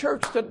satellite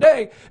church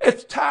today,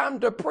 it's time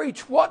to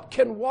preach. What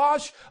can wash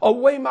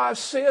away my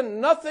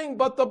sin? Nothing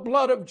but the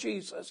blood of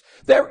Jesus.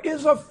 There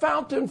is a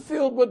fountain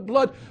filled with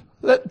blood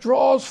that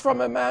draws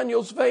from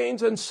Emmanuel's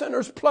veins, and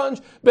sinners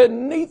plunge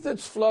beneath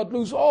its flood,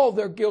 lose all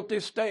their guilty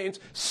stains.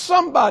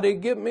 Somebody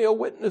give me a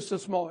witness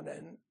this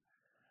morning.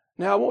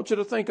 Now I want you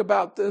to think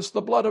about this.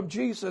 The blood of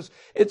Jesus,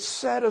 it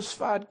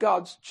satisfied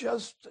God's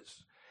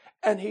justice,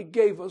 and he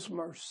gave us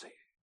mercy.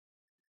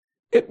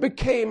 It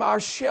became our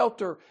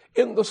shelter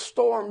in the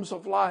storms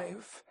of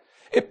life.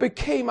 It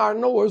became our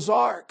Noah's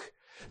Ark.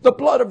 The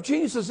blood of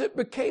Jesus, it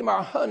became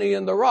our honey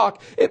in the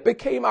rock. It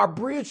became our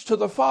bridge to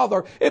the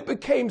Father. It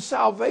became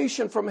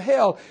salvation from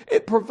hell.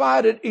 It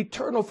provided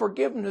eternal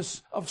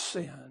forgiveness of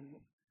sin.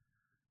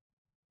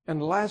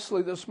 And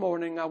lastly, this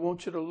morning, I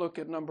want you to look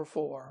at number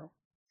 4.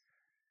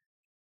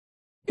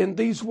 In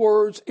these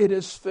words, it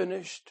is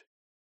finished.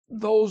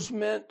 Those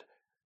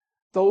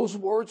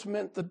words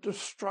meant the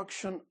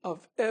destruction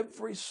of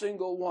every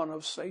single one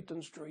of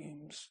Satan's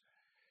dreams.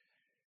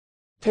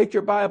 Take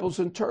your Bibles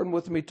and turn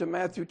with me to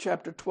Matthew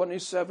chapter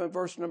 27,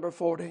 verse number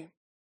 40.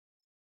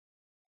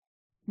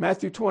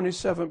 Matthew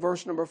 27,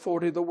 verse number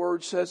 40, the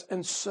word says,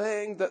 "And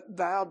saying that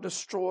thou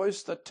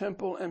destroyest the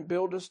temple and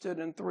buildest it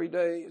in 3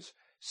 days,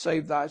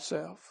 save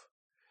thyself.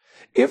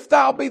 If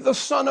thou be the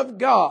Son of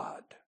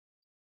God,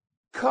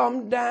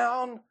 come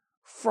down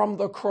from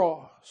the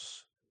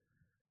cross."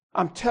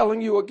 I'm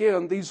telling you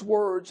again, these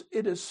words,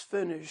 "it is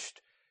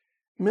finished,"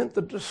 meant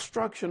the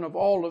destruction of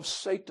all of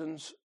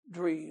Satan's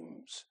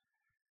dreams.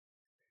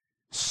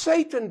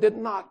 Satan did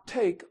not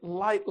take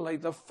lightly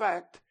the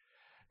fact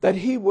that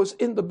he was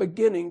in the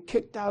beginning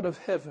kicked out of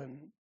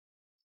heaven.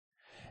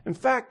 In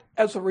fact,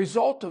 as a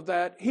result of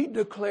that, he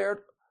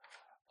declared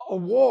a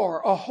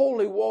war, a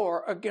holy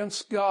war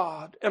against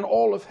God and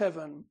all of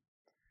heaven.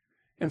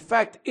 In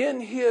fact, in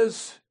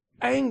his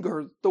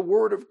anger, the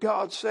Word of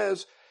God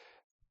says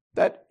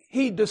that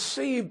he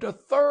deceived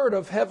 1/3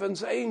 of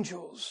heaven's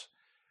angels.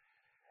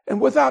 And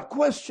without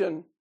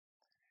question,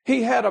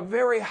 he had a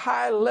very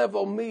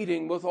high-level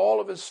meeting with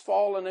all of his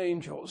fallen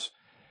angels.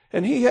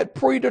 And he had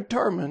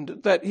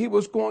predetermined that he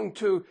was going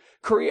to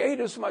create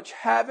as much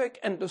havoc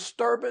and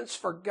disturbance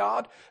for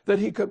God that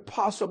he could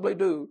possibly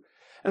do.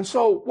 And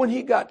so when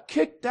he got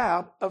kicked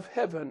out of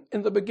heaven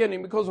in the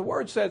beginning, because the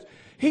word says,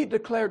 he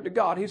declared to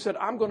God, he said,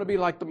 "I'm going to be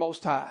like the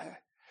Most High."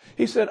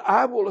 He said,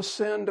 "I will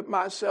ascend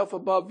myself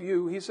above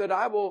you." He said,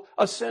 "I will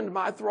ascend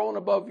my throne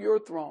above your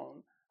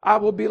throne. I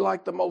will be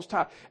like the Most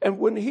High." And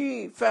when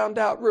he found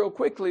out real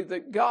quickly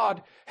that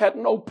God had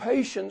no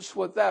patience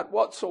with that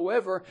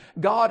whatsoever,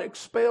 God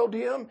expelled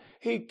him.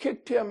 He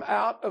kicked him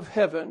out of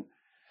heaven.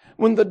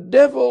 When the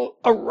devil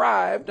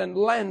arrived and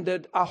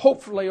landed,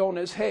 hopefully on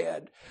his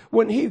head,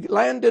 when he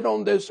landed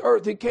on this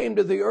earth, he came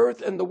to the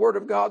earth, and the Word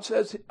of God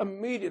says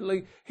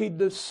immediately he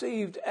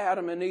deceived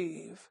Adam and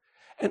Eve.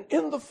 And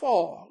in the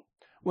fall,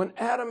 when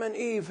Adam and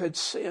Eve had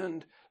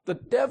sinned, the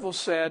devil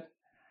said,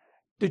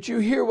 "Did you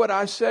hear what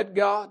I said,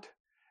 God?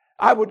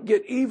 I would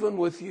get even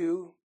with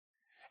you."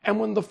 And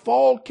when the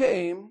fall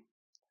came,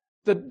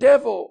 the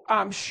devil,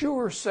 I'm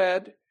sure,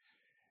 said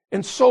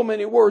in so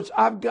many words,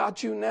 "I've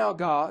got you now,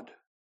 God,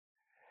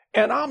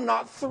 and I'm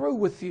not through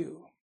with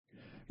you.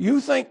 You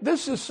think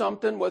this is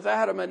something with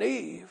Adam and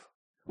Eve,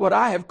 what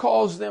I have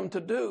caused them to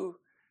do.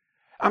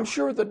 I'm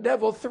sure the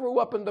devil threw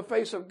up in the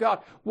face of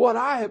God. What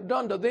I have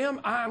done to them,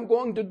 I'm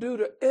going to do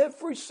to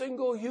every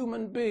single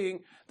human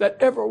being that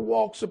ever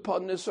walks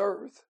upon this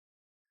earth."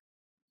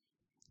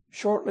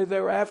 Shortly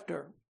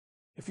thereafter,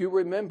 if you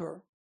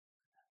remember,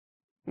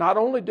 not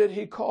only did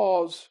he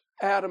cause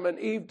Adam and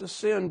Eve to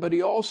sin, but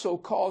he also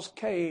caused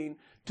Cain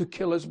to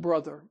kill his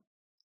brother.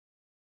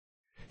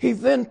 He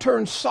then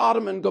turned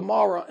Sodom and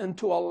Gomorrah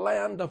into a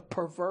land of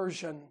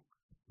perversion.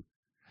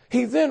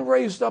 He then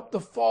raised up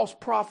the false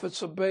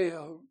prophets of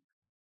Baal.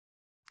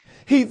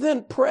 He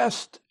then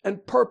pressed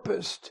and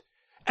purposed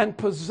and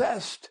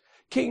possessed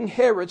King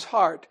Herod's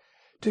heart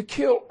to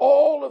kill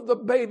all of the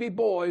baby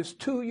boys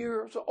 2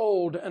 years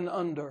old and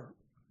under.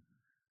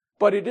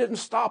 But he didn't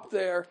stop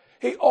there.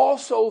 He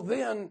also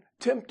then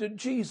tempted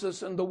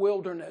Jesus in the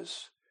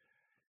wilderness.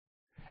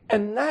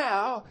 And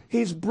now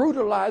he's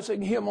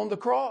brutalizing him on the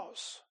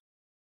cross.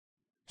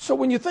 So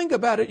when you think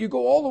about it, you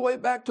go all the way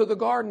back to the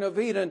Garden of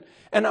Eden,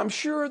 and I'm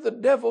sure the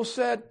devil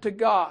said to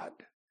God,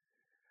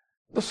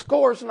 the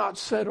score's not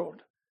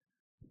settled.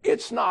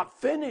 It's not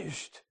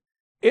finished.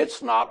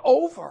 It's not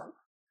over.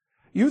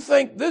 You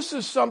think this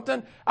is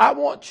something, I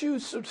want you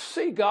to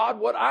see, God,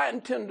 what I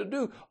intend to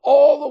do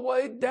all the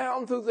way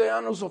down through the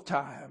annals of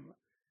time.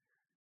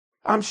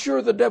 I'm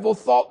sure the devil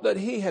thought that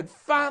he had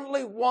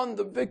finally won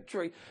the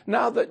victory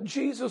now that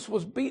Jesus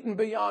was beaten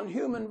beyond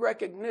human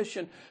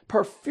recognition,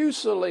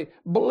 profusely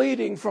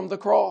bleeding from the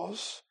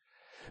cross.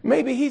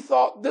 Maybe he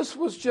thought this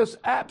was just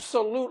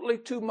absolutely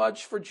too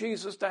much for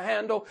Jesus to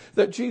handle,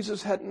 that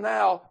Jesus had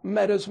now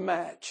met his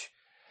match.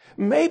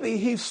 Maybe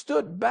he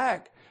stood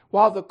back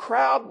while the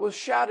crowd was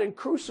shouting,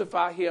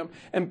 "Crucify him,"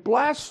 and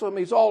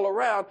blasphemies all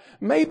around.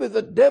 Maybe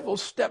the devil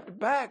stepped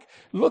back,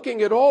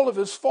 looking at all of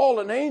his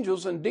fallen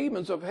angels and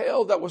demons of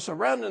hell that were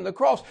surrounding the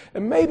cross.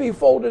 And maybe he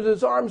folded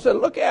his arms and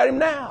said, "Look at him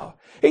now."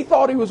 He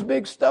thought he was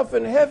big stuff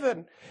in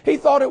heaven. He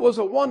thought it was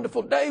a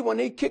wonderful day when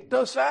he kicked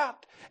us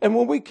out. And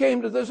when we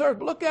came to this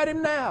earth, look at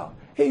him now.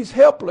 He's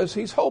helpless.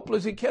 He's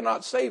hopeless. He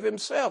cannot save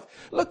himself.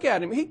 Look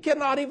at him. He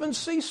cannot even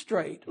see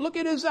straight. Look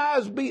at his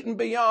eyes beaten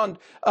beyond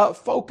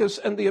focus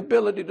and the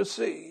ability to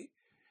see.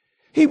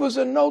 He was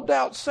in no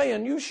doubt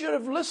saying, "You should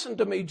have listened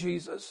to me,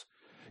 Jesus.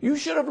 You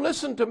should have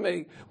listened to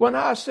me when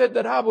I said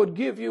that I would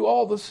give you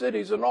all the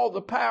cities and all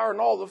the power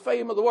and all the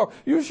fame of the world.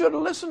 You should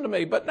have listened to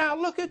me. But now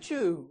look at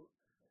you.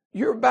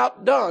 You're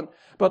about done."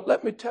 But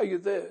let me tell you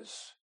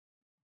this.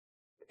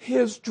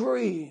 His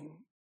dream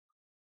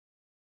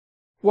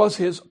was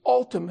his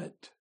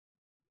ultimate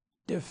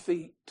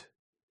defeat.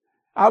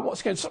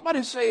 Can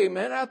somebody say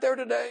amen out there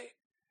today?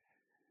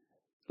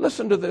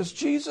 Listen to this.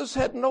 Jesus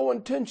had no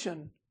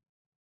intention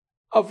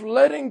of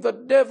letting the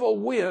devil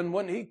win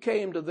when he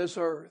came to this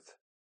earth.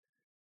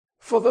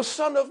 For the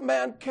Son of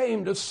Man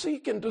came to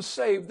seek and to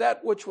save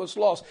that which was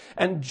lost.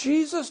 And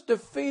Jesus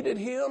defeated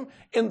him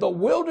in the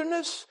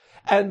wilderness.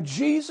 And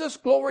Jesus,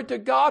 glory to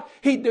God,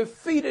 he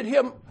defeated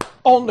him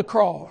on the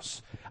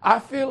cross. I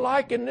feel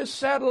like in this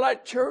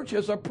satellite church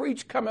as I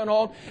preach coming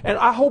on, and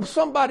I hope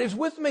somebody's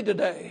with me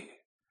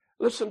today.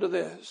 Listen to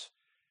this.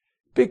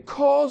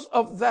 Because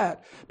of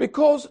that,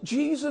 because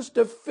Jesus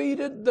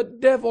defeated the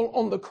devil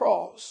on the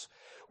cross,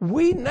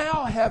 we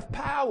now have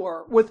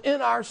power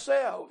within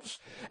ourselves.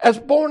 As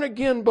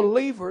born-again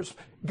believers,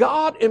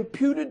 God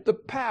imputed the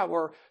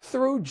power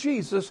through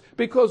Jesus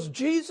because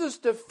Jesus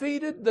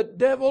defeated the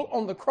devil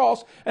on the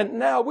cross, and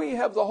now we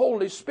have the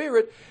Holy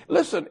Spirit.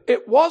 Listen,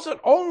 it wasn't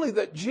only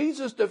that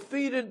Jesus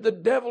defeated the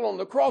devil on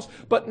the cross,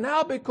 but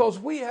now because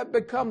we have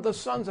become the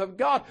sons of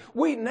God,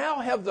 we now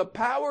have the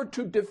power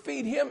to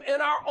defeat him in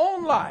our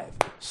own life.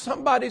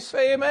 Somebody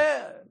say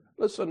amen.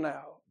 Listen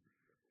now.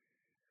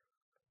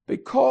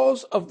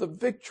 Because of the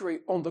victory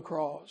on the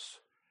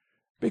cross,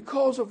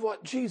 because of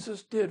what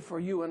Jesus did for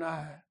you and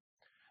I,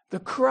 the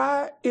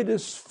cry, "It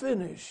is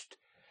finished,"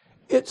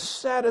 it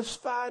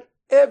satisfied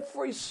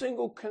every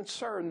single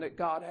concern that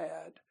God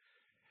had.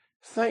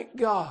 Thank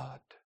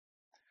God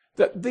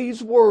that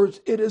these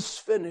words, "It is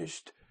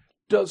finished,"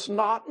 does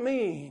not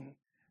mean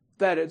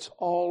that it's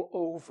all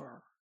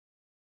over.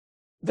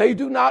 They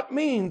do not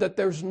mean that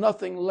there's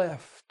nothing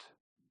left.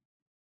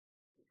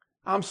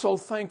 I'm so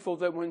thankful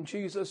that when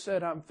Jesus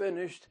said, "I'm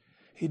finished,"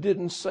 he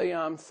didn't say,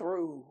 "I'm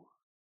through."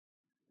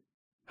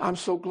 I'm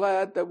so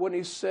glad that when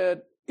he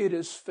said, "It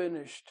is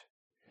finished,"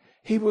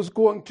 he was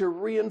going to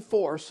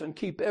reinforce and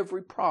keep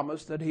every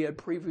promise that he had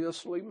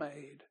previously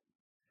made.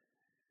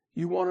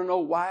 You want to know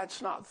why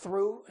it's not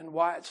through and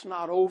why it's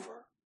not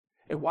over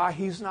and why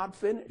he's not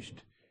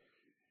finished?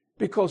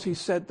 Because he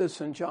said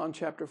this in John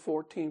chapter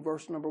 14,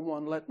 verse number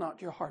 1, "Let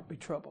not your heart be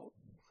troubled.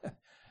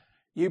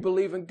 You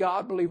believe in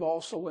God, believe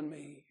also in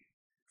me.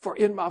 For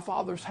in my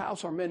Father's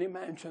house are many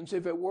mansions.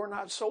 If it were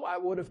not so, I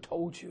would have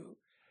told you.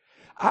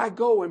 I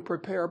go and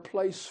prepare a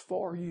place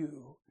for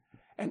you.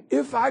 And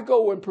if I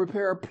go and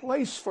prepare a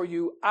place for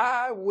you,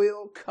 I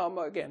will come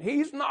again."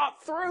 He's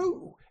not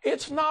through.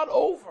 It's not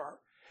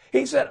over.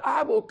 He said,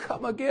 "I will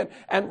come again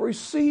and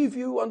receive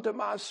you unto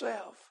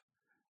myself,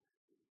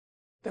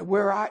 that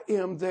where I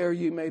am, there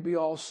you may be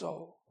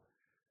also."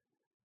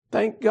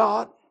 Thank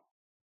God,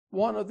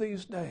 one of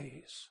these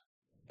days,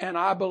 and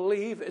I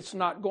believe it's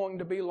not going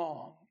to be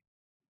long,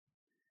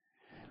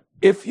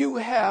 if you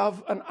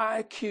have an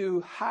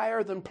IQ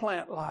higher than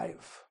plant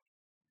life,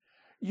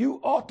 you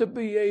ought to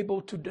be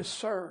able to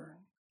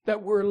discern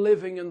that we're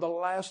living in the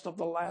last of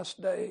the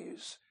last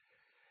days.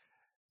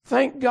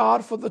 Thank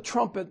God for the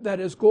trumpet that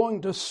is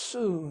going to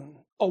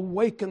soon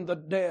awaken the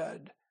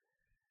dead.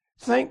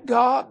 Thank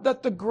God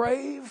that the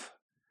grave,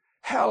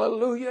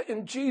 hallelujah,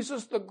 in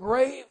Jesus, the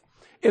grave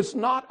is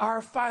not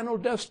our final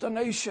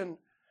destination.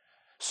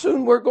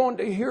 Soon we're going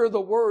to hear the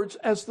words,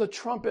 "As the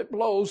trumpet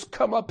blows,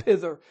 come up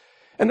hither."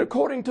 And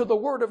according to the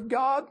Word of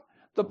God,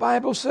 the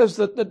Bible says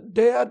that the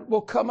dead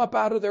will come up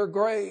out of their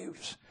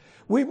graves.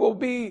 We will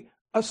be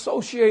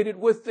associated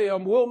with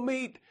them.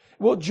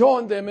 We'll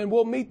join them, and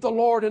we'll meet the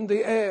Lord in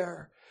the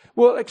air.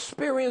 We'll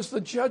experience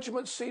the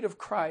judgment seat of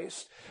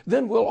Christ.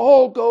 Then we'll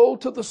all go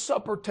to the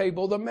supper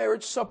table, the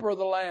marriage supper of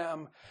the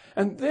Lamb.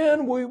 And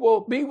then we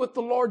will be with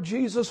the Lord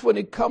Jesus when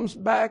He comes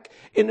back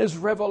in His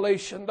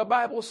revelation. The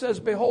Bible says,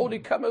 behold, He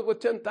cometh with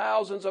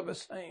 10,000s of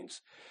His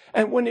saints.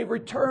 And when He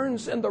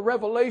returns in the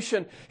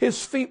revelation,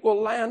 His feet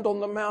will land on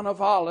the Mount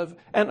of Olives.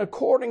 And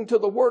according to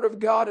the Word of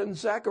God in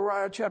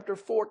Zechariah chapter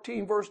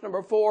 14, verse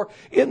number 4,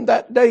 in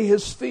that day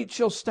His feet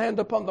shall stand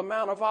upon the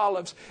Mount of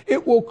Olives.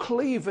 It will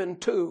cleave in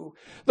two.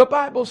 The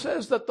Bible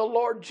says that the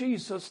Lord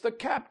Jesus, the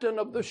captain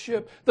of the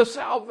ship, the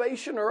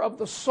salvationer of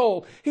the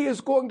soul, He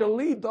is going to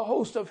lead the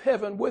host of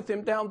heaven with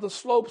Him down the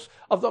slopes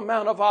of the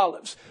Mount of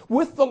Olives.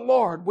 With the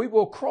Lord, we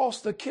will cross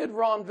the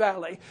Kidron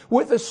Valley.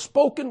 With His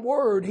spoken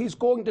word, He's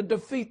going to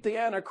defeat the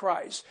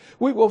Antichrist.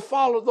 We will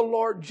follow the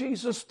Lord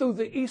Jesus through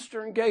the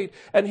eastern gate,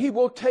 and He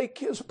will take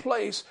His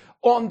place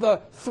on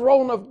the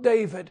throne of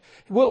David.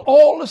 We'll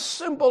all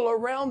assemble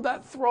around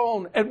that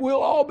throne, and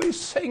we'll all be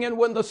singing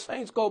when the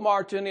saints go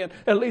marching in.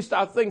 At least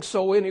I think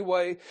so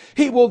anyway.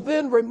 He will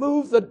then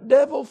remove the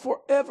devil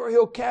forever.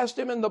 He'll cast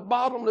him in the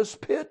bottomless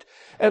pit.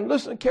 And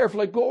listen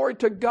carefully, glory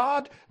to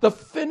God, the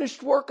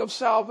finished work of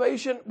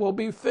salvation will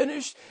be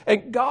finished,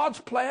 and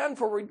God's plan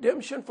for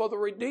redemption for the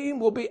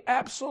redeemed will be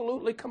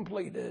absolutely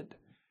completed.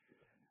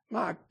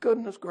 My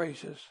goodness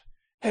gracious,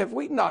 have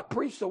we not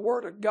preached the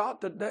Word of God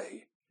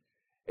today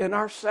in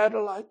our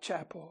satellite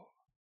chapel?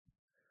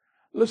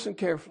 Listen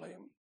carefully.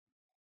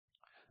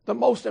 The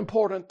most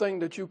important thing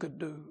that you could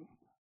do,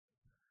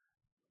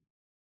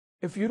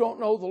 if you don't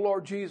know the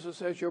Lord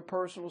Jesus as your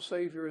personal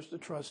Savior, is to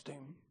trust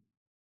Him.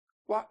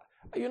 Why?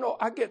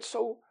 I get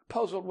so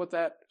puzzled with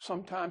that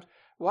sometimes.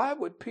 Why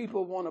would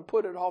people want to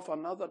put it off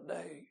another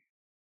day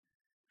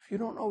if you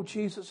don't know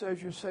Jesus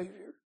as your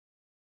Savior?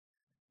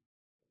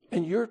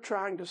 And you're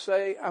trying to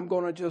say, I'm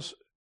going to just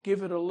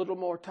give it a little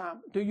more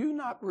time. Do you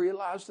not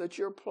realize that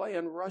you're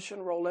playing Russian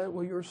roulette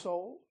with your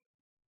soul?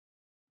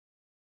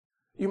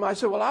 You might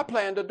say, well, I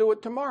plan to do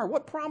it tomorrow.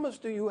 What promise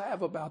do you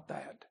have about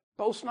that?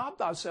 Boast not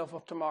thyself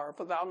of tomorrow,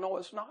 for thou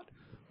knowest not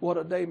what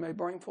a day may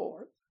bring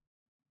forth.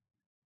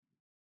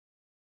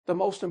 The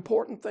most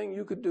important thing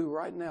you could do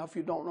right now, if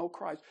you don't know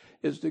Christ,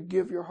 is to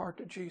give your heart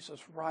to Jesus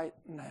right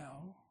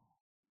now.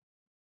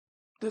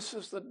 This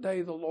is the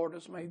day the Lord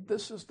has made.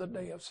 This is the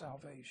day of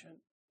salvation.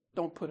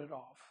 Don't put it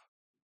off.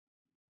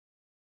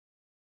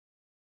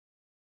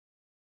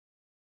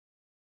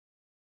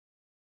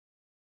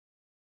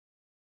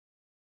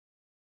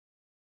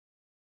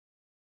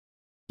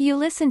 You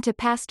listen to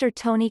Pastor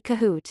Tony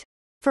Kohout.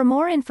 For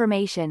more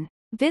information,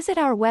 visit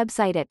our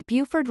website at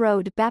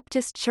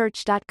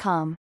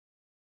BufordRoadBaptistChurch.com.